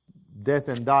death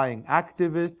and dying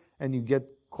activist, and you get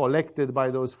collected by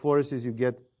those forces, you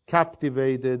get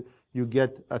captivated, you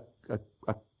get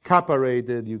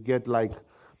accaparated, you get like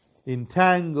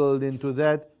entangled into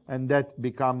that, and that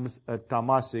becomes a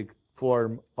tamasic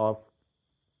form of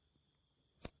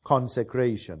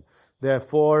consecration.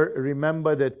 Therefore,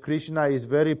 remember that Krishna is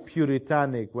very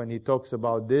puritanic when he talks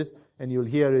about this, and you'll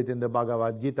hear it in the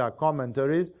Bhagavad Gita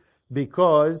commentaries,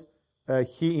 because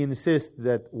he insists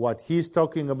that what he's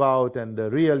talking about and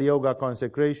the real yoga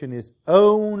consecration is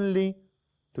only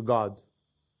to God.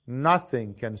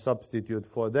 Nothing can substitute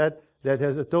for that. That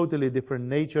has a totally different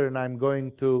nature, and I'm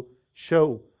going to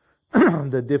show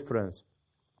the difference.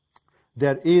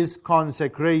 There is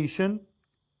consecration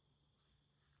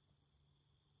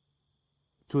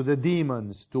to the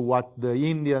demons, to what the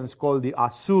Indians call the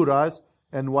asuras,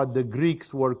 and what the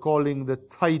Greeks were calling the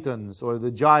titans or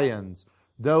the giants.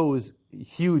 Those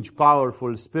huge,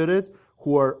 powerful spirits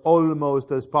who are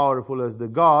almost as powerful as the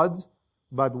gods,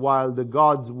 but while the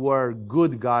gods were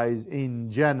good guys in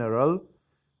general,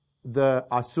 the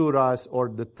asuras or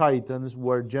the titans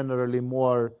were generally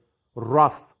more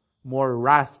rough, more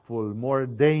wrathful, more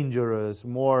dangerous,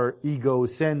 more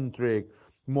egocentric,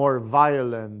 more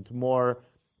violent, more...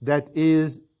 That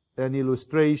is an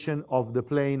illustration of the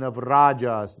plane of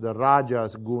rajas, the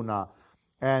rajas guna.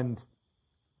 And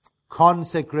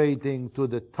consecrating to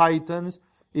the titans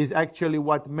is actually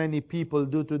what many people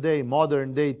do today.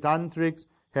 Modern day tantrics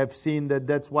have seen that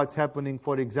that's what's happening,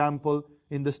 for example,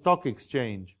 in the stock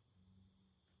exchange.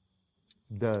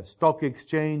 The stock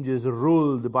exchange is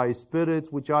ruled by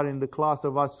spirits which are in the class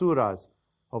of asuras,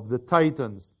 of the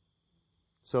titans.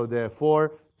 So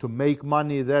therefore, to make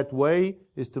money that way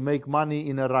is to make money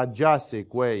in a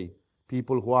rajasic way.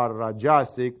 People who are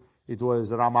rajasic, it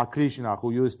was Ramakrishna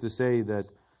who used to say that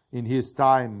in his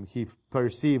time, he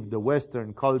perceived the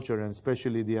Western culture, and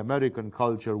especially the American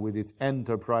culture with its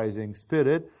enterprising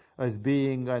spirit, as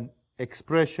being an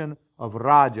expression of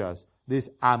rajas, this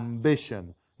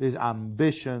ambition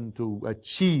to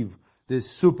achieve this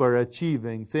super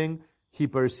achieving thing. He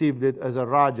perceived it as a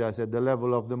rajas at the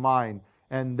level of the mind.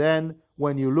 And then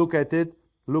when you look at it,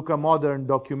 look a modern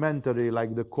documentary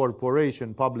like The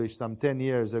Corporation, published some 10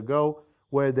 years ago,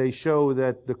 where they show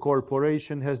that the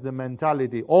corporation has the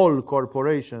mentality, all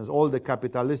corporations, all the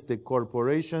capitalistic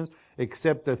corporations,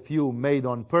 except a few made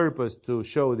on purpose to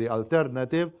show the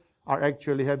alternative, are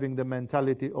actually having the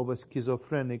mentality of a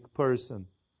schizophrenic person.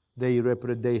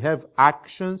 They have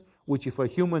actions which if a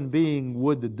human being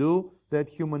would do, that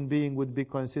human being would be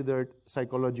considered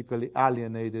psychologically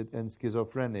alienated and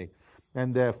schizophrenic.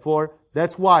 And therefore,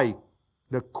 that's why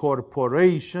the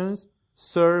corporations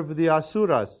serve the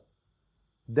asuras.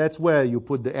 That's where you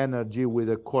put the energy with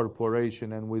a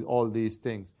corporation and with all these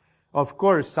things. Of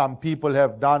course, some people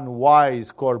have done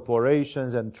wise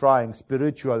corporations and trying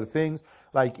spiritual things,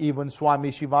 like even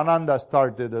Swami Shivananda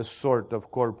started a sort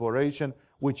of corporation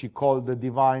which he called the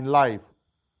Divine Life.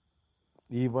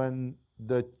 Even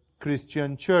the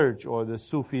Christian church or the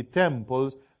Sufi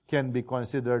temples can be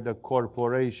considered a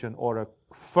corporation or a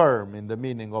firm, in the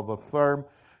meaning of a firm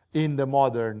in the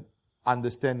modern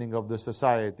understanding of the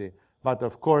society. But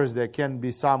of course, there can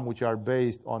be some which are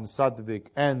based on sattvic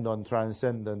and on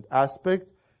transcendent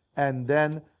aspects. And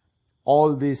then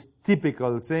all this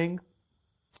typical thing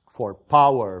for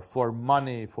power, for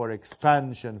money, for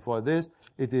expansion, for this,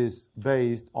 it is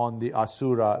based on the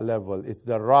asura level. It's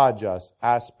the rajas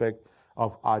aspect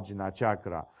of Ajna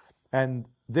Chakra. And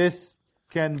this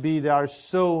can be, there are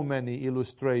so many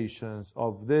illustrations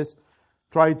of this.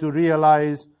 Try to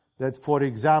realize that, for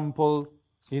example,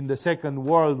 in the Second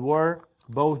World War,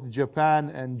 both Japan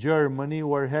and Germany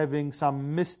were having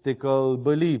some mystical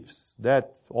beliefs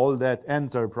that all that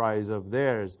enterprise of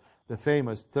theirs, the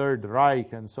famous Third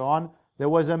Reich and so on, there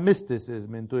was a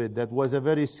mysticism into it that was a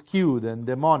very skewed and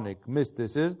demonic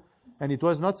mysticism. And it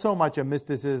was not so much a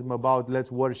mysticism about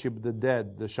let's worship the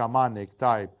dead, the shamanic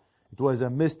type. It was a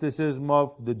mysticism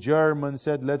of the Germans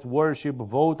said, let's worship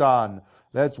Wotan,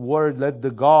 let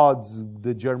the gods,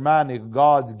 the Germanic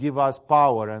gods give us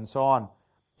power and so on.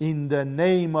 In the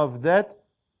name of that,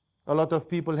 a lot of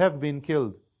people have been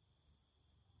killed.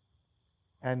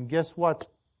 And guess what?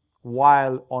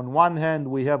 While on one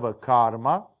hand we have a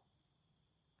karma,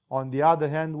 on the other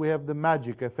hand we have the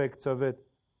magic effects of it.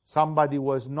 Somebody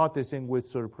was noticing with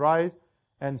surprise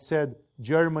and said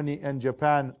Germany and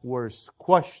Japan were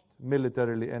squashed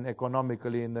militarily and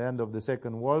economically in the end of the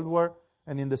Second World War,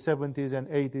 and in the 70s and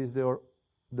 80s they were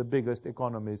the biggest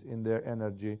economies in their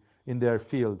energy, in their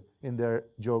field, in their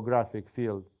geographic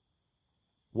field.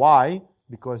 Why?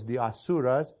 Because the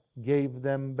asuras gave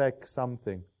them back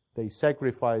something. They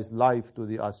sacrificed life to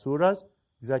the asuras,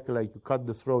 exactly like you cut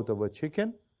the throat of a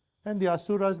chicken, and the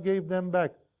asuras gave them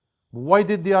back. Why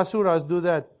did the asuras do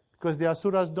that? Because the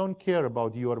asuras don't care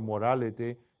about your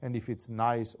morality and if it's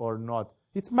nice or not.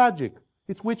 It's magic.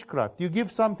 It's witchcraft. You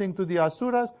give something to the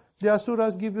asuras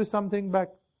give you something back.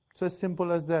 It's as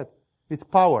simple as that. It's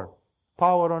power.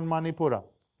 Power on Manipura.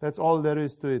 That's all there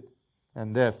is to it.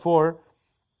 And therefore,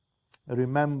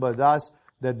 remember thus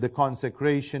that the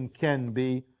consecration can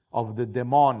be of the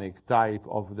demonic type,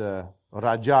 of the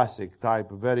rajasic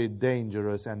type, very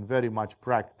dangerous and very much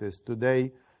practiced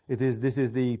today. This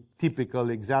is the typical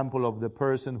example of the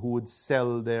person who would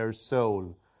sell their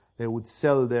soul. They would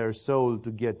sell their soul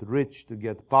to get rich, to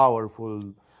get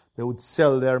powerful. They would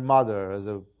sell their mother, as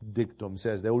a dictum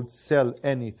says. They would sell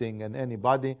anything and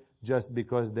anybody just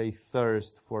because they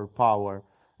thirst for power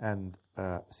and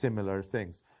similar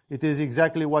things. It is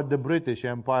exactly what the British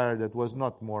Empire, that was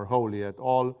not more holy at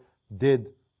all, did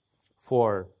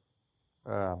for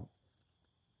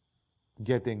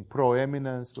getting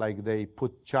proeminence, like they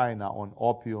put China on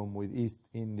opium with East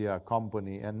India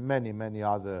Company and many, many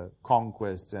other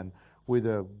conquests, and with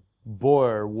a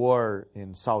Boer War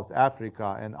in South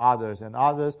Africa and others,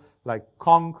 like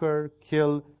conquer,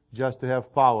 kill, just to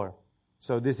have power.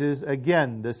 So this is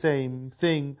again the same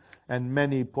thing, and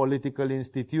many political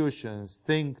institutions,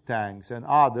 think tanks and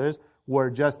others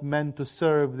were just meant to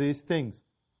serve these things.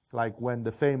 Like when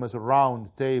the famous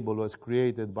round table was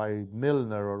created by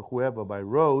Milner or whoever, by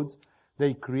Rhodes,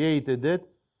 they created it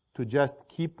to just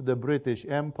keep the British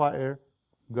Empire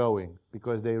going,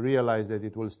 because they realized that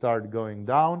it will start going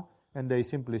down, and they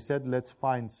simply said, let's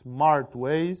find smart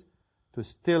ways to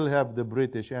still have the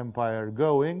British Empire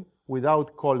going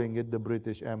without calling it the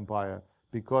British Empire,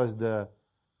 because the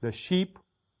sheep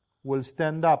will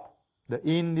stand up. The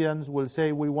Indians will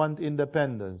say, we want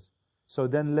independence. So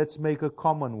then let's make a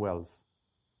commonwealth.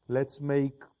 Let's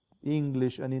make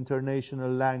English an international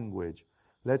language.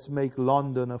 Let's make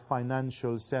London a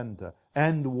financial center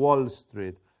and Wall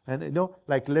Street. And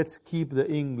let's keep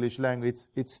the English language.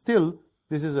 It's still,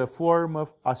 this is a form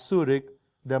of Asuric,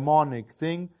 demonic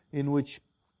thing in which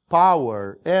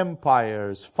power,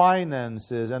 empires,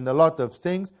 finances, and a lot of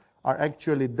things are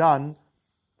actually done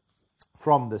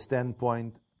from the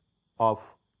standpoint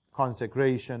of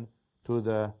consecration to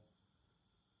the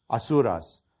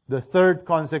Asuras. The third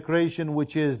consecration,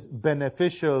 which is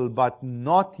beneficial but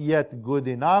not yet good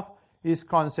enough, is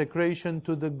consecration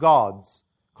to the gods,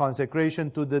 consecration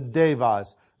to the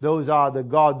Devas. Those are the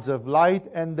gods of light,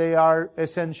 and they are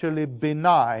essentially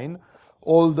benign,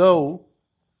 although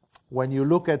when you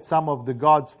look at some of the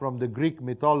gods from the Greek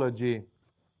mythology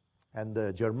and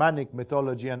the Germanic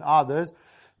mythology and others,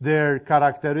 their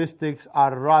characteristics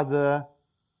are rather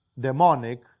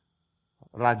demonic,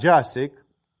 rajasic,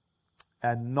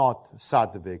 and not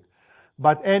sattvic.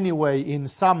 But anyway, in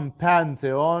some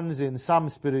pantheons, in some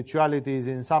spiritualities,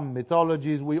 in some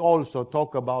mythologies, we also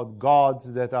talk about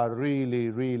gods that are really,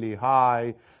 really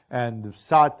high and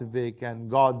sattvic and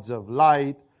gods of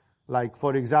light. Like,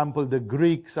 for example, the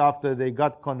Greeks, after they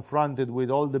got confronted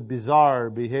with all the bizarre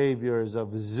behaviors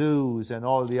of Zeus and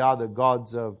all the other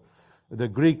gods of the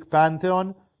Greek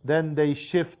pantheon, then they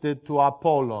shifted to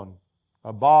Apollon.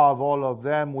 Above all of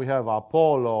them, we have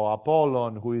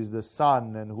Apollon, who is the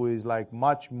sun and who is like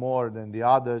much more than the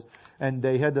others. And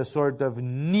they had a sort of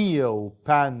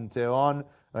neo-pantheon,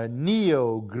 a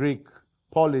neo-Greek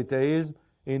polytheism,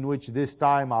 in which this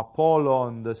time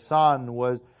Apollon, the sun,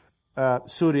 was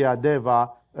Surya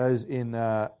Deva, as in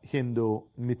Hindu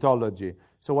mythology.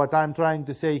 So what I'm trying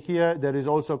to say here, there is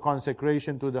also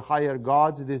consecration to the higher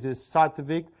gods. This is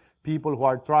sattvic, people who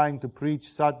are trying to preach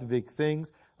sattvic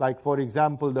things. Like, for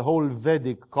example, the whole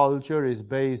Vedic culture is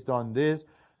based on this.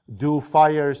 Do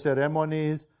fire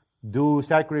ceremonies, do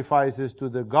sacrifices to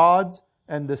the gods,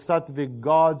 and the sattvic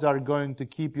gods are going to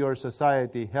keep your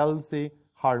society healthy,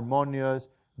 harmonious,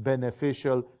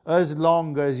 beneficial. As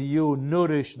long as you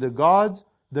nourish the gods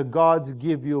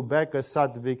give you back a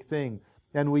sattvic thing.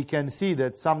 And we can see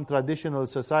that some traditional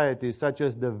societies, such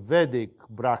as the Vedic,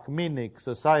 Brahminic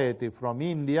society from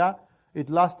India, it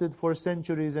lasted for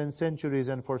centuries and centuries,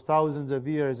 and for thousands of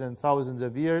years and thousands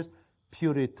of years,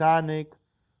 puritanic,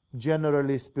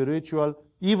 generally spiritual,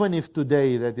 even if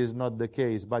today that is not the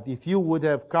case. But if you would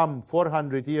have come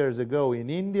 400 years ago in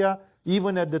India,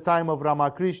 even at the time of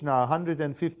Ramakrishna,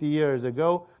 150 years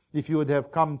ago, if you would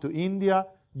have come to India,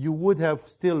 you would have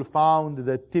still found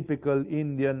the typical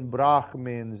Indian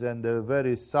Brahmins and the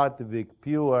very sattvic,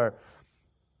 pure,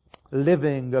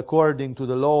 living according to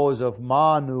the laws of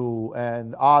Manu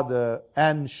and other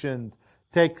ancient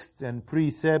texts and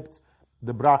precepts,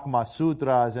 the Brahma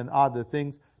Sutras and other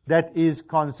things. That is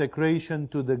consecration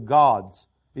to the gods.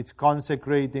 It's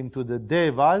consecrating to the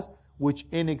Devas, which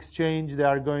in exchange they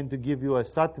are going to give you a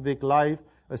sattvic life,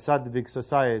 a sattvic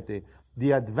society.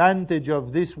 The advantage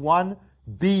of this one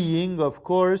being, of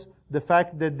course, the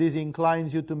fact that this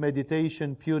inclines you to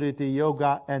meditation, purity,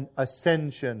 yoga, and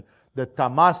ascension. The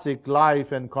tamasic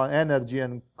life and energy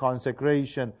and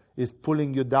consecration is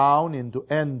pulling you down into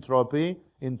entropy,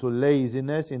 into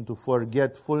laziness, into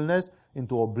forgetfulness,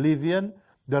 into oblivion.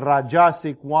 The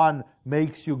rajasic one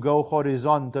makes you go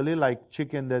horizontally, like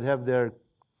chicken that have their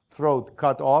throat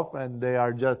cut off and they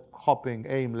are just hopping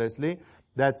aimlessly.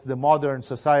 That's the modern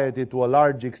society to a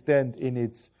large extent in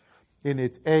its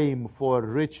aim for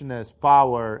richness,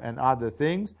 power, and other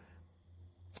things.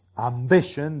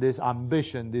 Ambition, this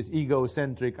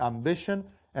egocentric ambition.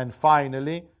 And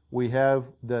finally, we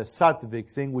have the sattvic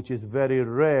thing, which is very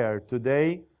rare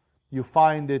today. You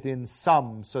find it in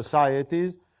some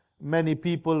societies. Many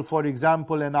people, for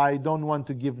example, and I don't want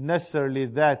to give necessarily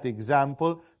that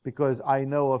example because I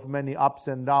know of many ups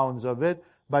and downs of it,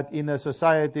 but in a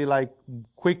society like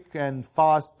quick and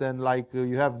fast and like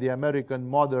you have the American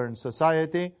modern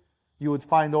society, you would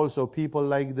find also people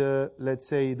like let's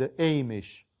say the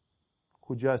Amish,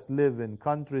 who just live in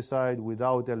countryside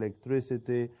without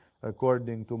electricity,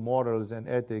 according to morals and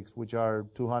ethics, which are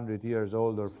 200 years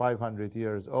old or 500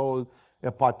 years old,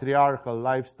 a patriarchal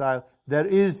lifestyle. There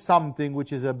is something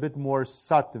which is a bit more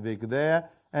sattvic there,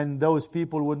 and those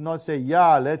people would not say,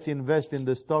 yeah, let's invest in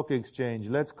the stock exchange,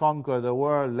 let's conquer the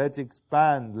world, let's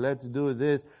expand, let's do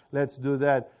this, let's do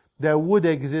that. There would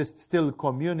exist still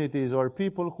communities or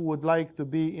people who would like to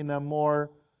be in a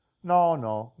more,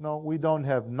 no, we don't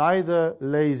have neither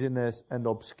laziness and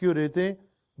obscurity,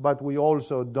 but we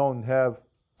also don't have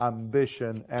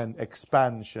ambition and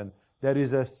expansion. There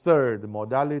is a third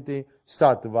modality,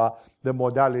 sattva, the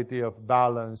modality of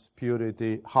balance,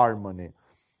 purity, harmony.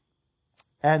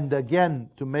 And again,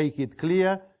 to make it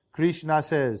clear, Krishna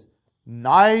says,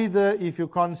 neither if you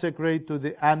consecrate to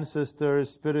the ancestors,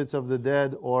 spirits of the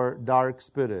dead, or dark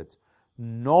spirits,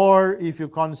 nor if you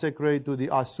consecrate to the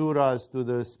asuras, to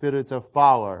the spirits of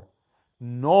power,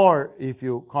 nor if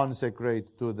you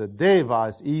consecrate to the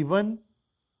devas even,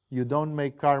 you don't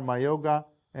make karma yoga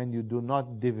and you do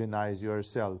not divinize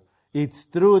yourself. It's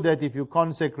true that if you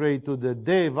consecrate to the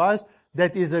devas,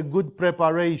 that is a good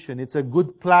preparation, it's a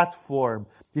good platform,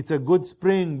 it's a good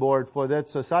springboard for that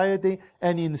society,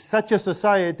 and in such a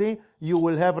society, you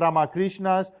will have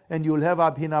Ramakrishnas, and you'll have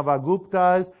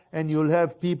Abhinavaguptas, and you'll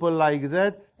have people like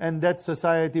that, and that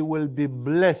society will be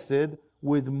blessed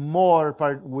with more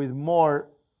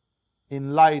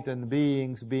enlightened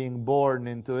beings being born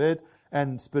into it,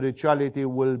 and spirituality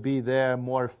will be there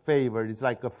more favored. It's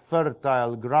like a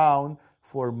fertile ground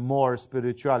for more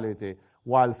spirituality.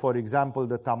 While, for example,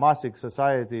 the tamasic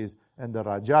societies and the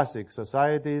rajasic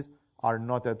societies are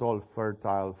not at all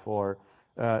fertile for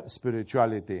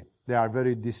spirituality. They are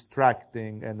very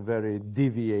distracting and very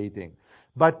deviating.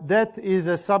 But that is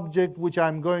a subject which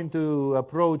I'm going to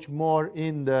approach more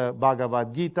in the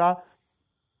Bhagavad Gita.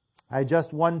 I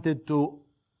just wanted to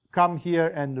come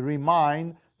here and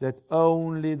remind that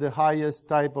only the highest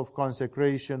type of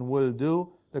consecration will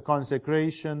do. The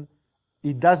consecration,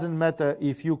 it doesn't matter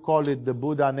if you call it the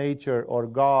Buddha nature or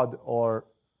God or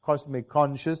cosmic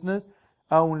consciousness,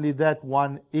 only that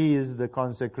one is the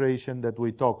consecration that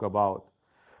we talk about.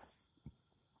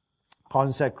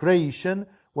 Consecration,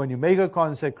 when you make a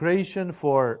consecration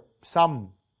for some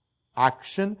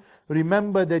action,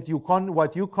 remember that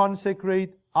what you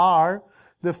consecrate are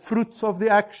the fruits of the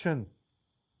action.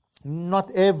 Not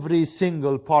every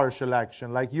single partial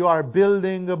action. Like you are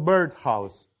building a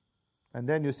birdhouse. And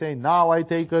then you say, now I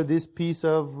take this piece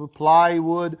of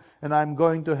plywood and I'm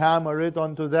going to hammer it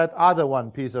onto that other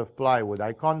one piece of plywood.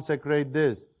 I consecrate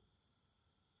this.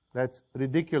 That's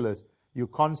ridiculous. You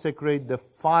consecrate the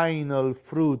final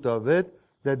fruit of it,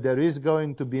 that there is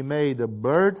going to be made a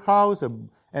birdhouse,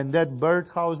 and that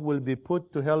birdhouse will be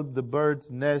put to help the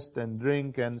birds nest and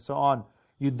drink and so on.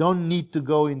 You don't need to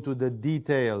go into the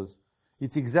details.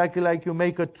 It's exactly like you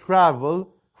make a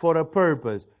travel for a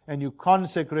purpose, and you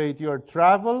consecrate your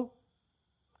travel,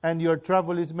 and your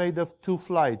travel is made of 2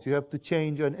 flights. You have to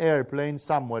change an airplane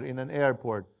somewhere in an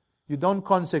airport. You don't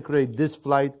consecrate this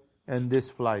flight and this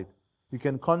flight. You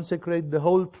can consecrate the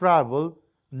whole travel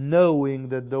knowing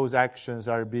that those actions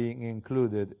are being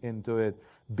included into it,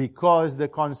 because the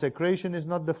consecration is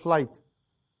not the flight.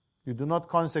 You do not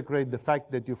consecrate the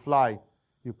fact that you fly.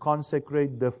 You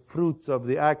consecrate the fruits of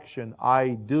the action. I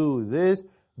do this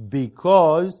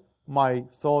because my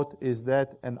thought is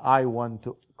that, and I want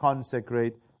to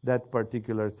consecrate that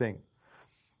particular thing.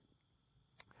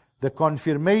 The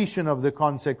confirmation of the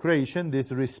consecration,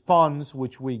 this response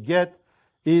which we get,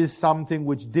 is something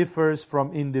which differs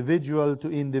from individual to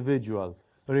individual.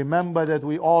 Remember that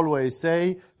we always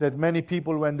say that many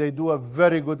people, when they do a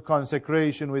very good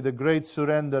consecration with a great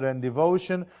surrender and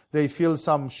devotion, they feel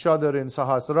some shudder in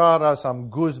Sahasrara,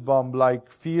 some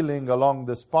goosebump-like feeling along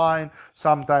the spine,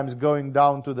 sometimes going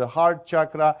down to the heart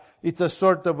chakra. It's a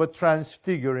sort of a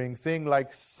transfiguring thing,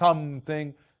 like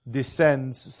something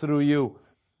descends through you.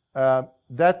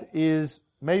 That is,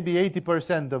 maybe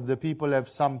 80% of the people have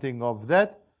something of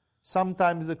that.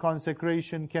 Sometimes the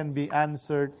consecration can be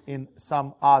answered in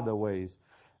some other ways.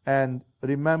 And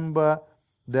remember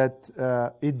that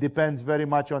it depends very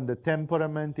much on the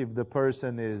temperament. If the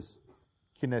person is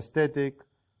kinesthetic,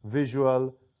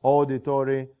 visual,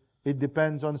 auditory, it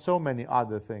depends on so many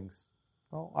other things.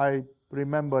 I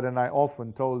remember, and I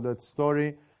often told that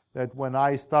story, that when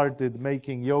I started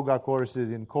making yoga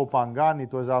courses in Kopangan,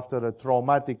 it was after a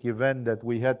traumatic event that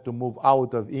we had to move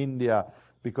out of India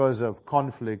because of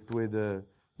conflict with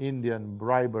Indian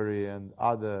bribery and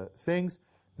other things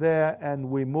there.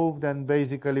 And we moved, and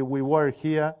basically we were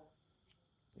here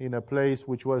in a place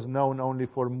which was known only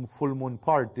for full moon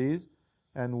parties.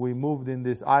 And we moved in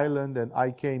this island, and I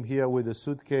came here with a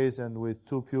suitcase and with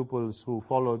 2 pupils who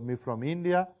followed me from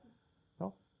India.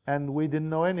 And we didn't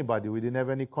know anybody. We didn't have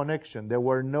any connection. There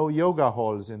were no yoga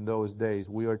halls in those days.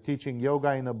 We were teaching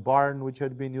yoga in a barn which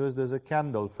had been used as a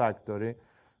candle factory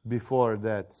before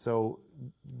that. So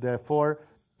therefore,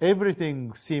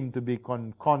 everything seemed to be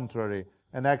contrary.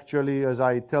 And actually, as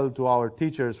I tell to our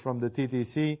teachers from the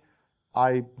TTC,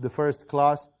 the first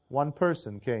class, 1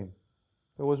 person came.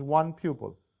 There was 1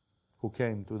 pupil who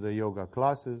came to the yoga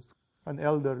classes, an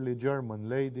elderly German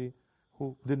lady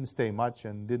who didn't stay much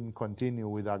and didn't continue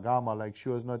with Agama. Like, she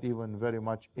was not even very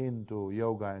much into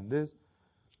yoga and this.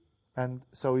 And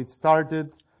so it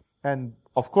started, and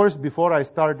of course, before I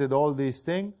started all these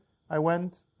things, I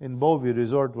went in Bovi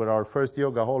Resort, where our first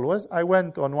yoga hall was. I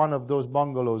went on one of those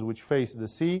bungalows which face the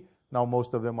sea. Now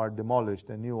most of them are demolished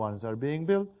and new ones are being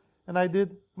built. And I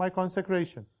did my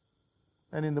consecration.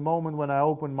 And in the moment when I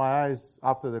opened my eyes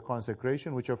after the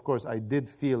consecration, which of course I did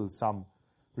feel some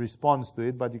response to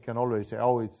it, but you can always say,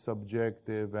 oh, it's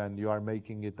subjective and you are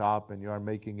making it up and you are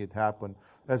making it happen.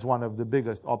 That's one of the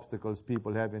biggest obstacles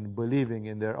people have in believing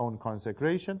in their own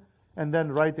consecration. And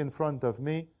then right in front of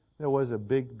me, there was a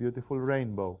big, beautiful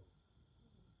rainbow.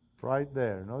 Right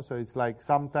there. No? So it's like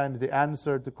sometimes the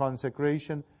answer to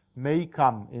consecration may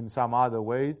come in some other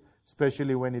ways,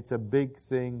 especially when it's a big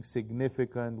thing,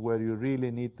 significant, where you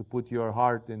really need to put your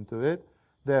heart into it.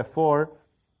 Therefore,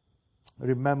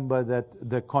 remember that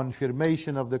the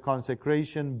confirmation of the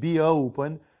consecration, be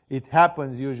open. It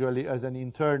happens usually as an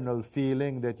internal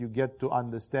feeling that you get to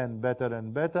understand better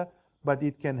and better, but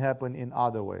it can happen in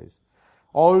other ways.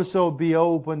 Also be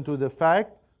open to the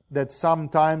fact that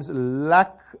sometimes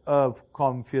lack of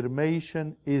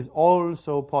confirmation is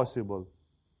also possible.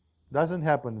 Doesn't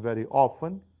happen very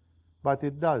often, but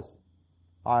it does.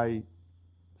 I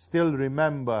still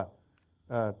remember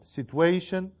a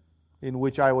situation in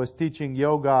which I was teaching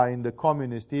yoga in the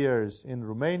communist years in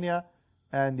Romania,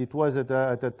 and it was at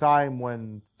a time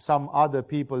when some other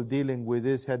people dealing with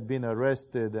this had been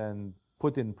arrested and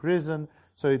put in prison.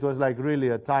 So it was like really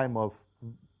a time of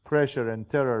pressure and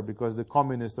terror, because the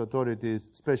communist authorities,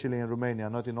 especially in Romania,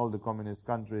 not in all the communist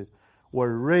countries,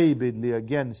 were rabidly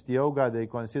against yoga. They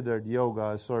considered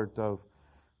yoga a sort of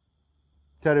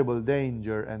terrible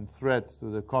danger and threat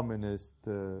to the communist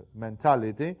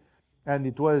mentality, and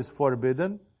it was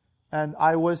forbidden. And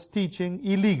I was teaching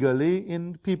illegally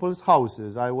in people's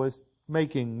houses. I was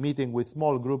meeting with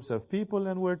small groups of people,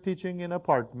 and we're teaching in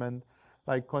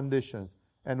apartment-like conditions.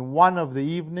 And one of the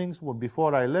evenings,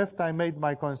 before I left, I made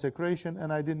my consecration,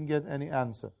 and I didn't get any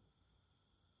answer.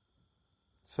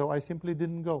 So I simply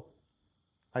didn't go.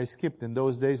 I skipped. In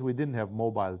those days, we didn't have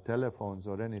mobile telephones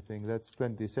or anything. That's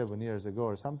 27 years ago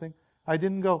or something. I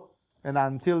didn't go. And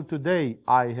until today,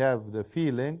 I have the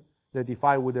feeling that if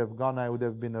I would have gone, I would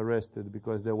have been arrested,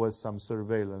 because there was some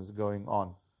surveillance going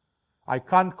on. I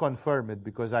can't confirm it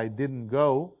because I didn't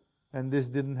go and this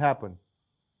didn't happen.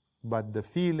 But the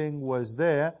feeling was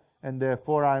there, and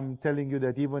therefore I'm telling you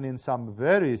that even in some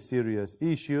very serious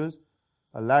issues,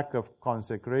 a lack of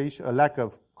consecration, a lack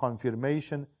of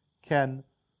confirmation can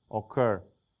occur.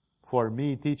 For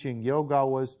me, teaching yoga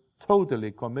was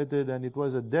totally committed, and it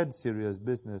was a dead serious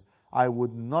business. I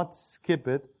would not skip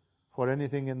it for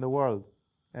anything in the world.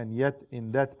 And yet,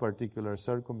 in that particular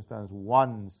circumstance,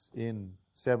 once in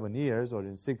 7 years or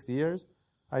in 6 years,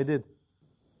 I did.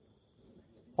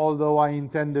 Although I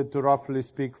intended to roughly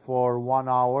speak for 1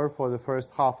 hour for the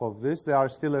first half of this, there are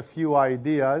still a few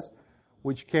ideas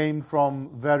which came from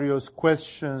various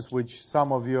questions which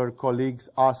some of your colleagues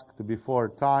asked before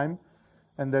time.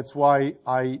 And that's why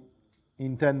I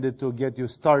intended to get you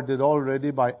started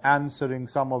already by answering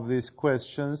some of these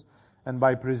questions and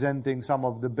by presenting some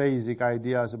of the basic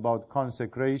ideas about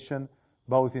consecration,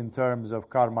 both in terms of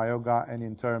karma yoga and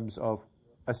in terms of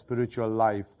a spiritual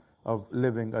life, of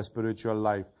living a spiritual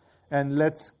life. And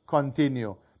let's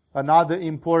continue. Another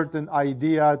important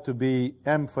idea to be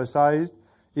emphasized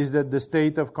is that the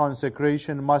state of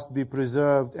consecration must be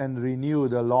preserved and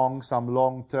renewed along some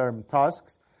long-term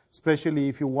tasks, especially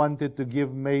if you wanted to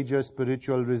give major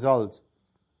spiritual results.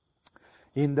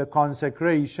 In the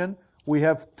consecration, we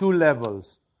have 2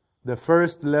 levels. The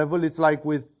first level, it's like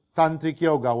with Tantric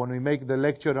Yoga. When we make the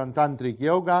lecture on Tantric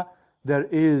Yoga, there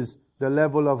is the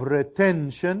level of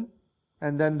retention,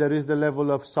 and then there is the level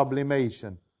of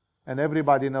sublimation. And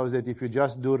everybody knows that if you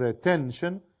just do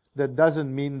retention, that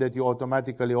doesn't mean that you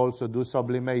automatically also do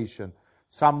sublimation.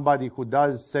 Somebody who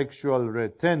does sexual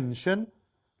retention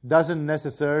doesn't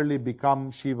necessarily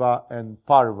become Shiva and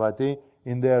Parvati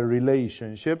in their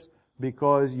relationships,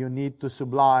 because you need to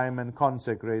sublime and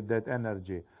consecrate that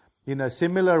energy. In a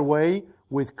similar way,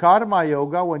 with Karma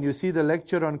Yoga, when you see the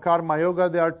lecture on Karma Yoga,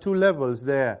 there are 2 levels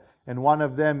there. And one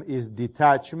of them is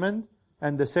detachment,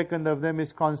 and the second of them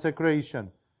is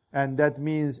consecration. And that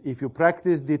means if you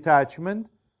practice detachment,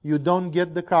 you don't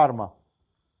get the karma.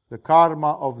 The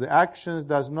karma of the actions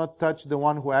does not touch the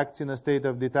one who acts in a state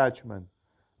of detachment.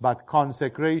 But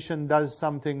consecration does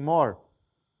something more.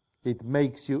 It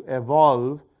makes you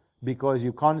evolve, because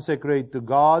you consecrate to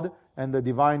God, and the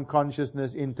divine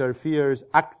consciousness interferes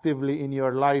actively in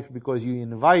your life because you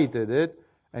invited it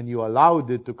and you allowed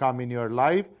it to come in your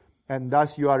life, and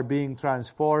thus you are being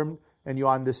transformed, and you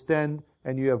understand,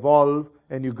 and you evolve,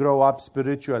 and you grow up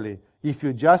spiritually. If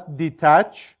you just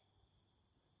detach,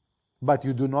 but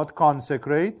you do not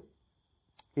consecrate,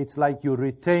 it's like you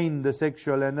retain the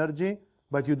sexual energy,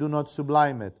 but you do not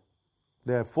sublime it.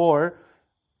 Therefore,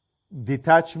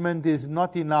 detachment is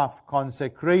not enough.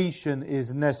 Consecration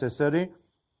is necessary.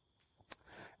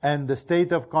 And the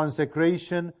state of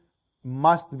consecration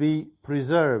must be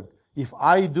preserved. If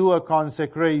I do a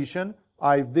consecration,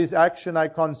 this action I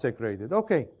consecrated.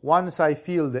 Okay, once I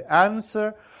feel the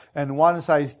answer, and once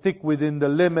I stick within the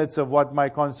limits of what my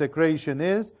consecration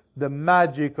is, the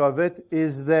magic of it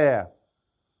is there.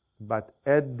 But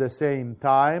at the same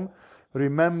time,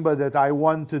 remember that I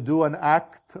want to do an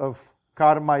act of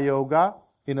karma yoga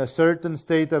in a certain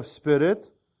state of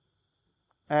spirit,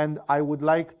 and I would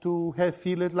like to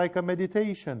feel it like a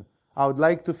meditation. I would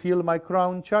like to feel my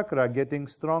crown chakra getting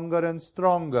stronger and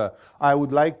stronger. I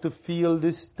would like to feel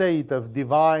this state of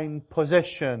divine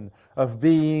possession, of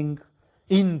being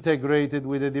integrated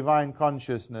with the divine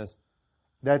consciousness.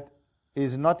 That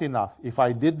is not enough. If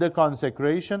I did the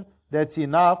consecration, that's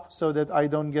enough so that I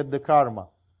don't get the karma.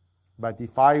 But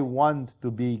if I want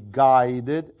to be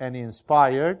guided and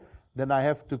inspired, then I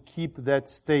have to keep that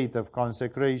state of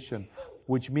consecration,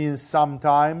 which means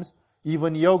sometimes,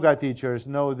 even yoga teachers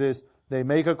know this, they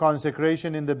make a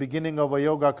consecration in the beginning of a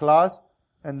yoga class,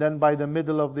 and then by the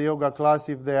middle of the yoga class,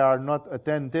 if they are not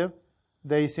attentive,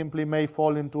 they simply may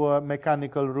fall into a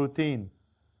mechanical routine.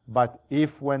 But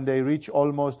if when they reach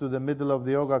almost to the middle of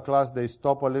the yoga class, they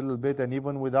stop a little bit, and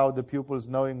even without the pupils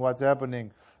knowing what's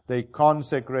happening, they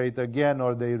consecrate again,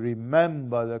 or they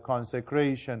remember the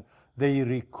consecration, they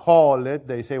recall it,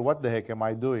 they say, what the heck am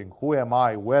I doing? Who am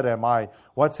I? Where am I?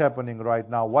 What's happening right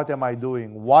now? What am I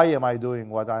doing? Why am I doing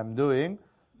what I'm doing?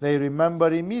 They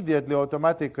remember immediately,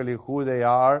 automatically, who they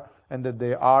are, and that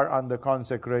they are under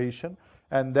consecration.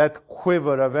 And that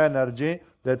quiver of energy,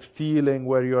 that feeling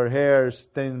where your hairs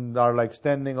are like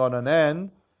standing on an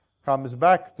end, comes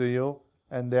back to you.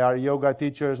 And there are yoga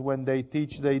teachers, when they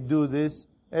teach, they do this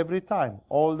every time,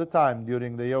 all the time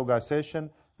during the yoga session.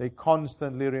 They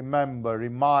constantly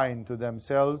remind to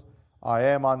themselves, I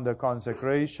am under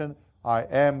consecration, I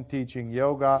am teaching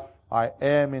yoga, I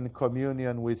am in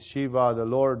communion with Shiva, the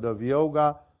Lord of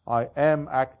Yoga, I am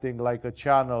acting like a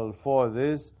channel for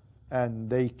this,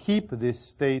 and they keep this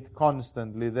state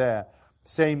constantly there.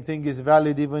 Same thing is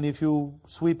valid even if you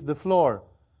sweep the floor.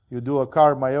 You do a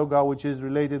karma yoga which is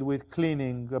related with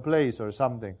cleaning a place or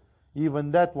something. Even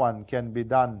that one can be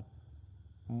done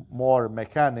more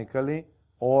mechanically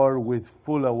or with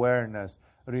full awareness.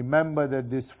 Remember that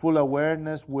this full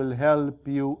awareness will help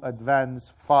you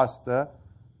advance faster.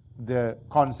 The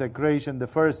consecration, the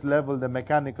first level, the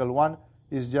mechanical one,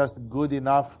 is just good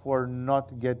enough for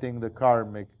not getting the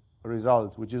karmic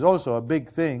results, which is also a big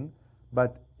thing,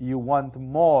 but you want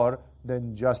more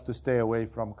than just to stay away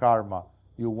from karma.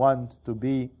 You want to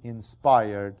be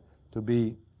inspired to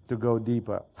go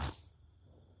deeper.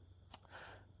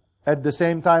 At the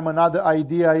same time, another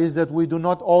idea is that we do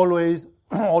not always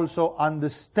also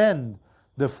understand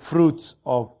the fruits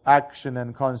of action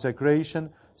and consecration,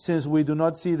 since we do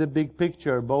not see the big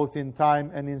picture, both in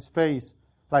time and in space.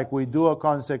 Like we do a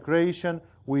consecration,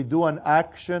 we do an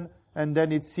action, and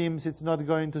then it seems it's not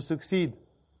going to succeed.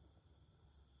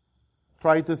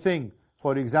 Try to think.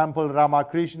 For example,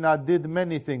 Ramakrishna did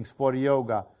many things for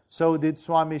yoga. So did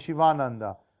Swami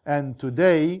Shivananda. And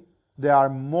today, there are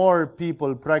more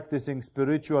people practicing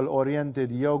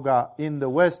spiritual-oriented yoga in the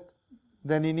West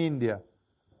than in India.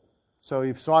 So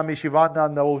if Swami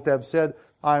Shivananda would have said,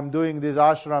 I'm doing this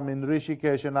ashram in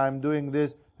Rishikesh and I'm doing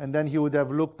this, and then he would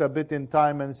have looked a bit in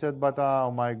time and said, but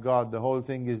oh my God, the whole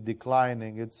thing is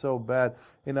declining. It's so bad.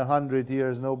 In 100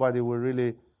 years, nobody will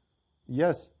really...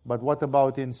 Yes, but what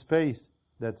about in space?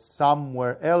 That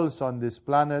somewhere else on this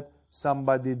planet,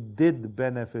 somebody did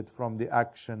benefit from the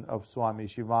action of Swami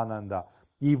Shivananda.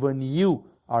 Even you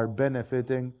are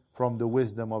benefiting from the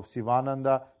wisdom of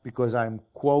Shivananda, because I'm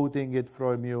quoting it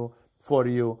for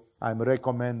you. I'm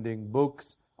recommending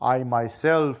books. I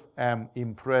myself am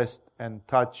impressed and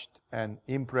touched and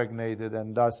impregnated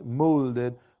and thus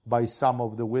molded by some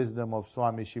of the wisdom of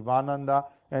Swami Shivananda.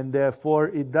 And therefore,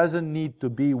 it doesn't need to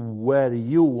be where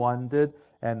you want it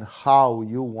and how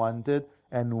you want it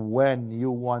and when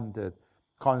you want it.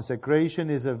 Consecration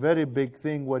is a very big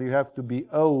thing where you have to be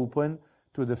open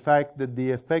to the fact that the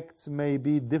effects may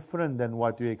be different than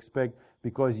what you expect,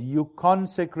 because you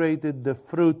consecrated the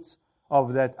fruits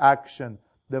of that action.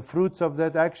 The fruits of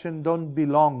that action don't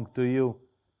belong to you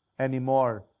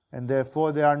anymore, and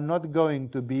therefore they are not going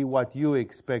to be what you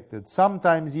expected.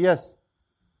 Sometimes, yes,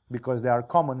 because they are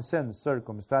common sense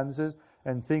circumstances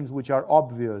and things which are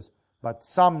obvious. But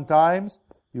sometimes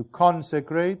you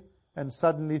consecrate and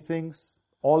suddenly things,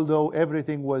 although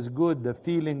everything was good, the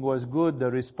feeling was good,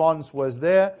 the response was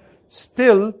there,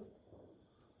 still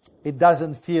it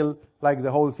doesn't feel like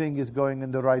the whole thing is going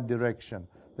in the right direction.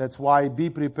 That's why be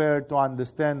prepared to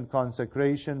understand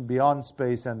consecration beyond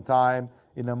space and time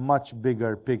in a much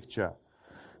bigger picture.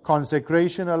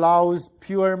 Consecration allows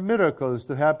pure miracles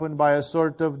to happen by a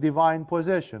sort of divine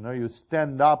possession. You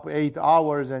stand up 8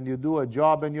 hours and you do a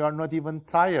job and you are not even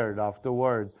tired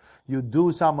afterwards. You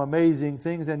do some amazing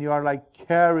things and you are like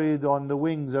carried on the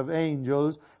wings of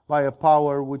angels by a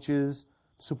power which is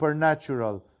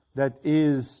supernatural. That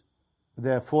is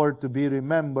therefore to be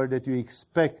remembered, that you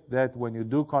expect that when you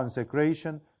do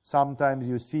consecration, sometimes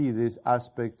you see these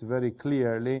aspects very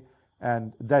clearly,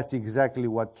 and that's exactly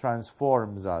what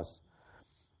transforms us.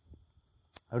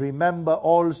 Remember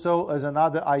also, as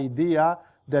another idea,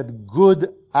 that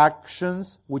good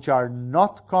actions which are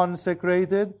not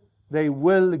consecrated, they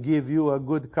will give you a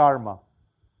good karma.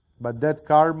 But that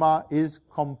karma is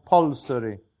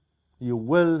compulsory. You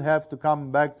will have to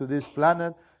come back to this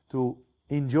planet to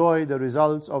enjoy the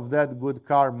results of that good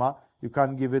karma. You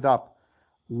can't give it up.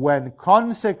 When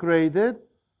consecrated,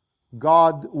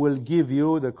 God will give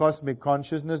you the cosmic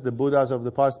consciousness, the Buddhas of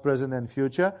the past, present, and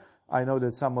future. I know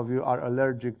that some of you are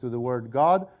allergic to the word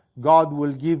God. God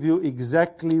will give you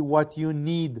exactly what you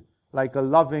need, like a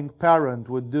loving parent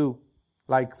would do.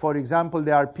 Like, for example,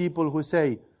 there are people who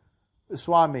say,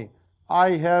 Swami,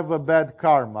 I have a bad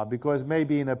karma because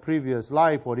maybe in a previous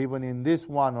life or even in this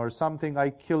one or something, I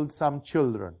killed some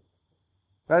children.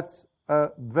 That's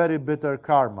a very bitter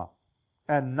karma.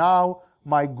 And now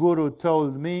my guru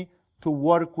told me to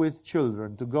work with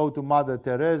children, to go to Mother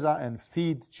Teresa and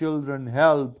feed children,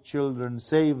 help children,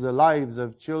 save the lives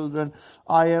of children.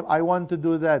 I want to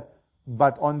do that.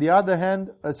 But on the other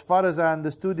hand, as far as I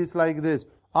understood, it's like this.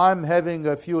 I'm having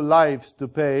a few lives to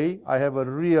pay. I have a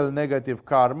real negative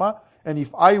karma. And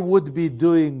if I would be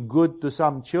doing good to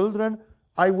some children,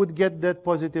 I would get that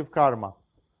positive karma.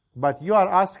 But you are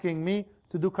asking me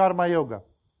to do karma yoga,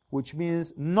 which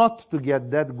means not to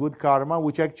get that good karma,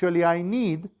 which actually I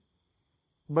need,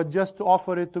 but just to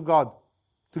offer it to God,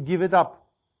 to give it up.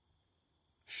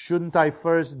 Shouldn't I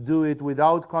first do it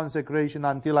without consecration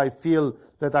until I feel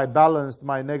that I balanced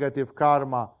my negative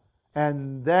karma,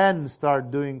 and then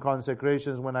start doing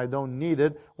consecrations when I don't need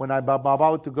it, when I'm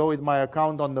about to go with my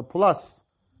account on the plus,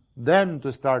 then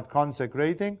to start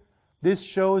consecrating? This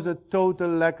shows a total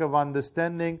lack of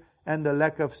understanding and the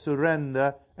lack of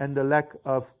surrender and the lack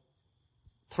of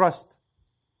trust,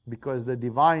 because the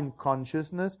divine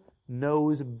consciousness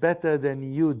knows better than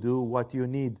you do what you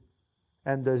need.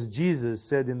 And as Jesus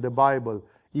said in the Bible,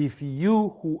 if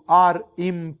you who are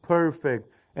imperfect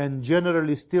and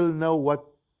generally still know what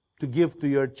to give to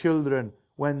your children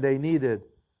when they need it,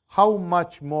 how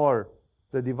much more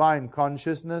the divine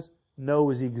consciousness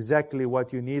knows exactly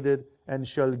what you needed and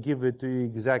shall give it to you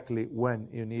exactly when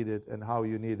you need it and how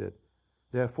you need it.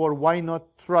 Therefore, why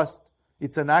not trust?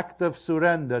 It's an act of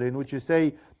surrender in which you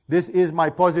say, this is my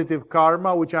positive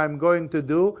karma, which I'm going to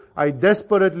do. I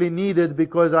desperately need it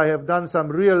because I have done some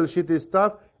real shitty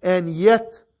stuff. And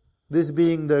yet, this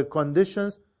being the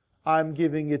conditions, I'm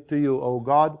giving it to you, oh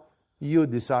God. You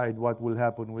decide what will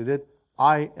happen with it.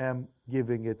 I am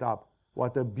giving it up.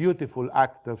 What a beautiful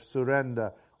act of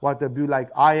surrender. What a like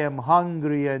I am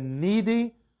hungry and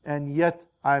needy, and yet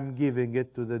I'm giving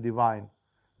it to the divine.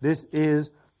 This is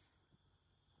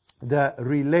the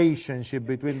relationship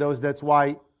between those. That's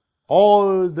why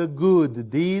all the good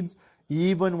deeds,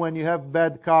 even when you have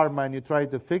bad karma and you try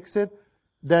to fix it,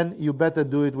 then you better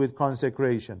do it with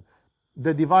consecration.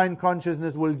 The divine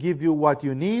consciousness will give you what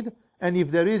you need, and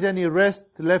if there is any rest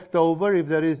left over, if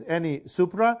there is any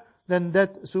supra, then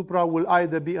that supra will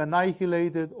either be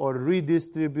annihilated or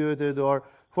redistributed. Or,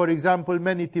 for example,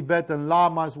 many Tibetan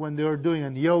lamas, when they are doing,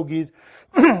 and yogis,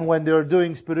 when they are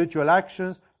doing spiritual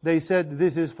actions, they said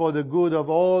this is for the good of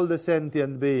all the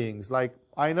sentient beings. Like,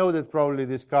 I know that probably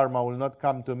this karma will not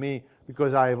come to me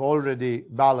because I have already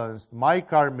balanced my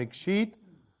karmic sheet,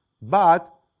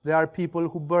 but there are people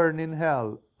who burn in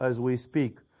hell as we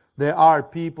speak. There are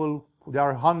people, there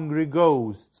are hungry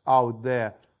ghosts out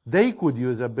there. They could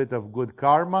use a bit of good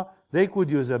karma. They could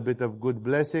use a bit of good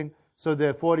blessing. So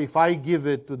therefore, if I give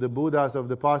it to the Buddhas of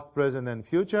the past, present, and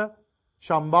future,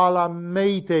 Shambhala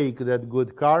may take that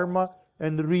good karma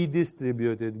and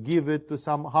redistribute it. Give it to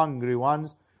some hungry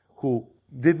ones who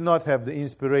did not have the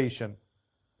inspiration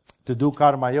to do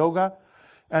karma yoga,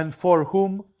 and for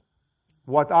whom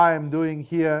what I am doing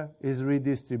here is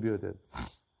redistributed.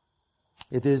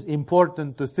 It is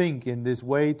important to think in this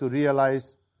way, to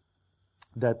realize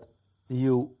that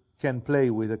you can play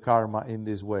with the karma in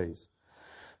these ways.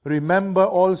 Remember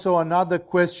also another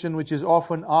question which is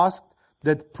often asked,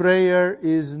 that prayer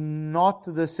is not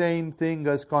the same thing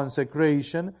as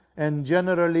consecration and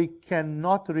generally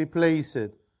cannot replace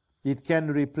it. It can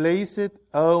replace it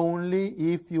only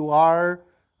if you are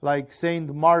like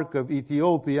Saint Mark of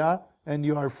Ethiopia and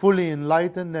you are fully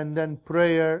enlightened, and then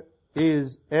prayer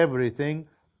is everything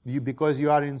because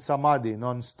you are in samadhi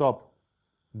non-stop.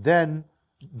 But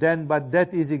that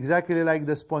is exactly like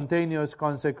the spontaneous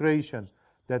consecration,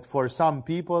 that for some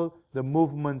people the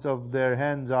movements of their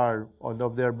hands or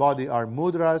of their body are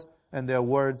mudras and their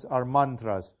words are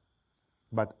mantras.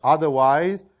 But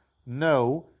otherwise,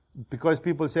 no, because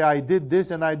people say, I did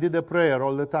this and I did a prayer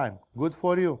all the time. Good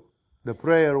for you. The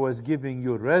prayer was giving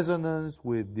you resonance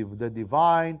with the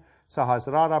divine,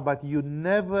 Sahasrara, but you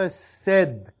never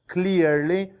said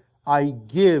clearly, I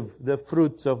give the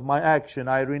fruits of my action,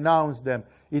 I renounce them.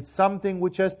 It's something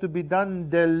which has to be done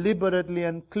deliberately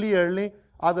and clearly,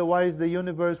 otherwise the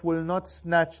universe will not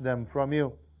snatch them from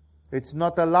you. It's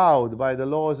not allowed by the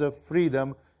laws of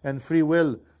freedom and free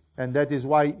will. And that is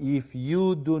why if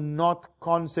you do not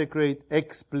consecrate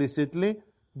explicitly,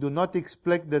 do not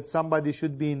expect that somebody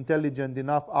should be intelligent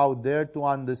enough out there to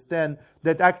understand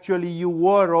that actually you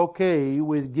were okay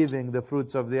with giving the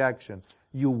fruits of the action.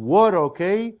 You were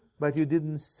okay, but you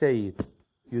didn't say it.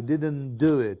 You didn't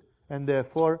do it. And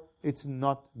therefore, it's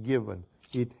not given.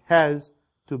 It has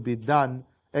to be done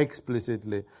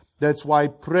explicitly. That's why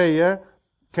prayer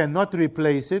cannot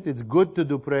replace it. It's good to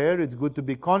do prayer. It's good to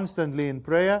be constantly in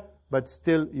prayer, but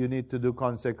still you need to do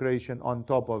consecration on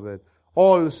top of it.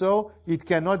 Also, it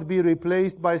cannot be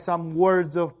replaced by some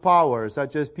words of power,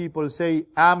 such as people say,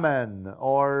 Amen,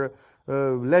 or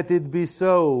let it be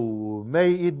so,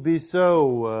 may it be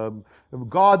so,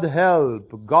 God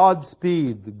help, God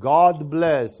speed, God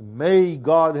bless, may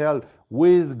God help,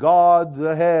 with God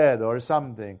the head, or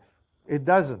something. It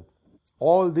doesn't.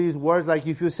 All these words, like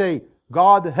if you say,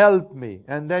 God help me,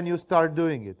 and then you start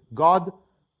doing it, God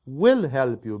will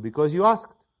help you because you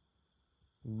asked.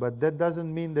 But that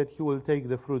doesn't mean that He will take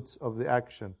the fruits of the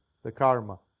action, the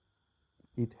karma.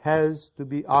 It has to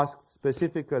be asked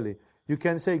specifically. You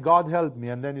can say, God help me,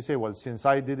 and then you say, well, since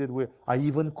I did it, I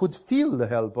even could feel the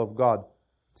help of God.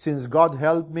 Since God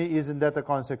helped me, isn't that a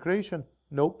consecration?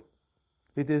 Nope,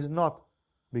 it is not,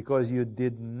 because you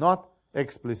did not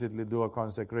explicitly do a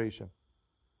consecration.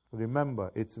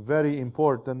 Remember, it's very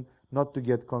important not to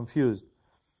get confused.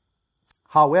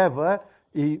 However,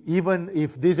 even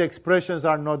if these expressions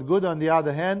are not good, on the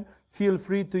other hand, feel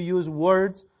free to use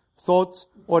words, thoughts,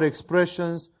 or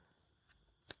expressions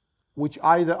which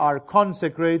either are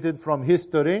consecrated from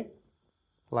history,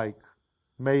 like,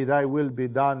 may thy will be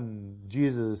done,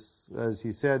 Jesus, as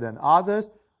He said, and others,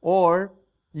 or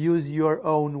use your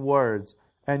own words.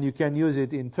 And you can use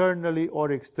it internally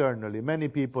or externally. Many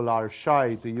people are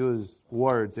shy to use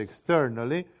words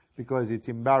externally because it's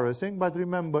embarrassing, but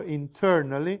remember,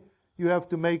 internally, you have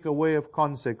to make a way of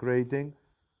consecrating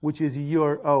which is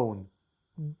your own.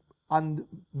 And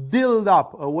build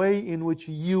up a way in which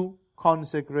you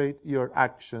consecrate your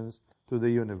actions to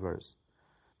the universe.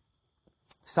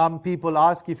 Some people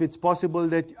ask if it's possible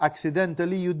that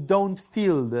accidentally you don't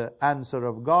feel the answer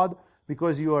of God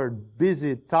because you are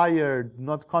busy, tired,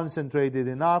 not concentrated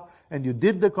enough, and you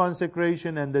did the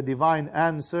consecration and the divine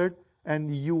answered,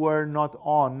 and you were not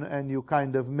on and you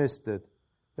kind of missed it.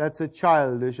 That's a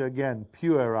childish, again,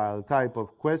 puerile type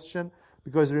of question,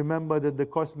 because remember that the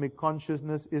cosmic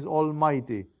consciousness is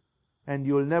almighty. And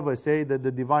you'll never say that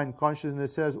the divine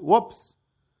consciousness says, whoops,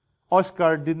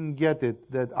 Oscar didn't get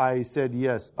it that I said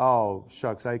yes. Oh,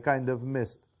 shucks, I kind of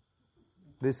missed.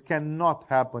 This cannot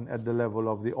happen at the level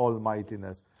of the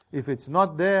almightiness. If it's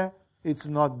not there, it's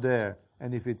not there.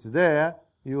 And if it's there,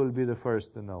 you will be the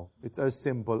first to know. It's as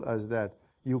simple as that.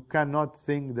 You cannot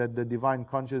think that the divine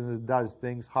consciousness does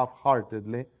things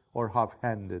half-heartedly or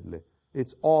half-handedly.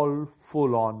 It's all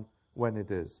full on when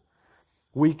it is.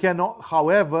 We cannot,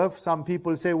 however, some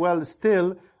people say, well,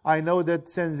 still, I know that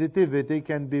sensitivity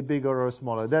can be bigger or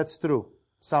smaller. That's true.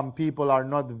 Some people are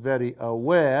not very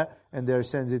aware and their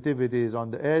sensitivity is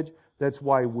on the edge. That's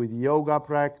why with yoga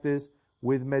practice,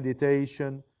 with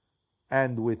meditation,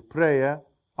 and with prayer,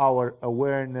 our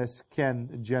awareness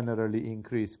can generally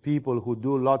increase. People who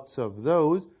do lots of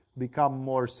those become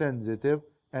more sensitive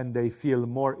and they feel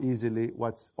more easily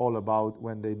what's all about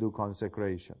when they do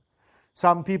consecration.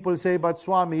 Some people say, but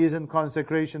Swami, isn't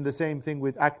consecration the same thing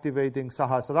with activating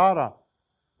Sahasrara?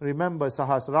 Remember,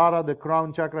 Sahasrara, the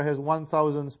crown chakra, has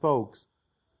 1,000 spokes.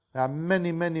 There are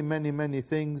many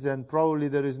things, and probably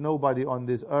there is nobody on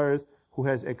this earth who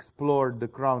has explored the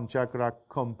crown chakra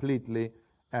completely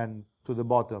and to the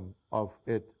bottom of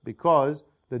it, because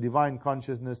the divine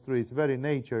consciousness through its very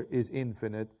nature is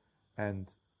infinite and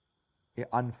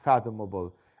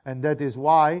unfathomable. And that is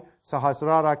why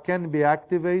Sahasrara can be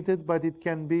activated, but it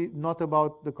can be not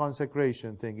about the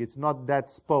consecration thing. It's not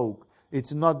that spoke.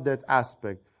 It's not that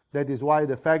aspect. That is why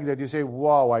the fact that you say,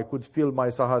 wow, I could feel my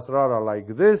Sahasrara like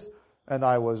this, and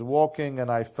I was walking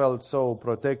and I felt so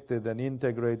protected and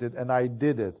integrated, and I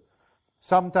did it.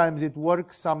 Sometimes it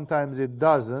works, sometimes it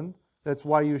doesn't. That's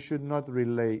why you should not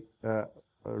rely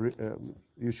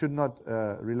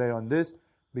on this,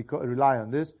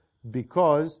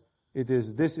 because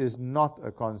this is not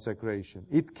a consecration.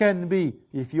 It can be,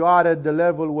 if you are at the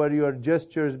level where your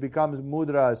gestures becomes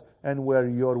mudras and where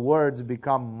your words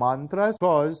become mantras,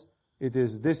 because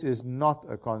this is not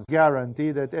a consecration.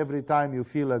 Guarantee that every time you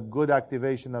feel a good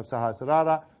activation of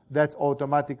Sahasrara, that's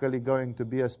automatically going to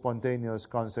be a spontaneous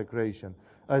consecration.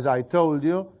 As I told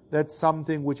you, that's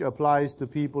something which applies to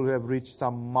people who have reached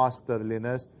some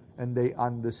masterliness and they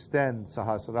understand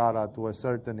Sahasrara to a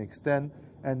certain extent,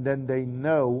 and then they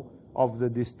know of the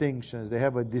distinctions. They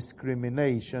have a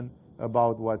discrimination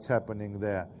about what's happening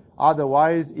there.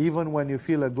 Otherwise, even when you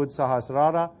feel a good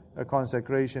Sahasrara, a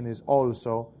consecration is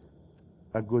also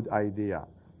a good idea.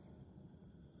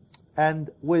 And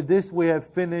with this we have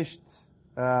finished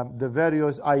the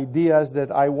various ideas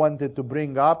that I wanted to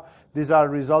bring up. These are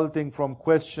resulting from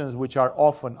questions which are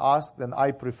often asked, and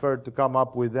I prefer to come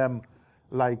up with them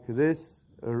like this,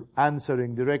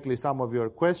 answering directly some of your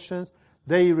questions.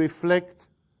 They reflect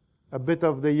a bit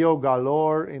of the yoga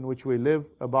lore in which we live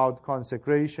about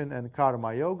consecration and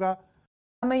karma yoga.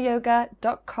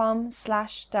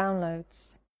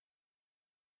 agamayoga.com/downloads.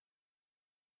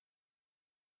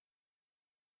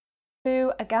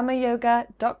 To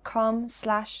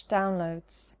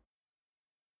agamayoga.com/downloads.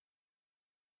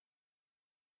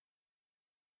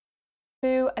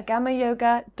 To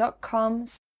agamayoga.com.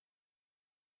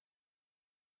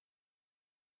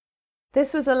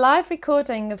 This was a live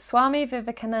recording of Swami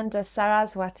Vivekananda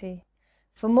Saraswati.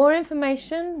 For more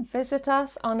information, visit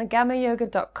us on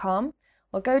agamayoga.com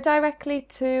or go directly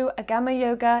to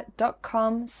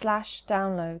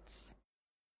agamayoga.com/downloads.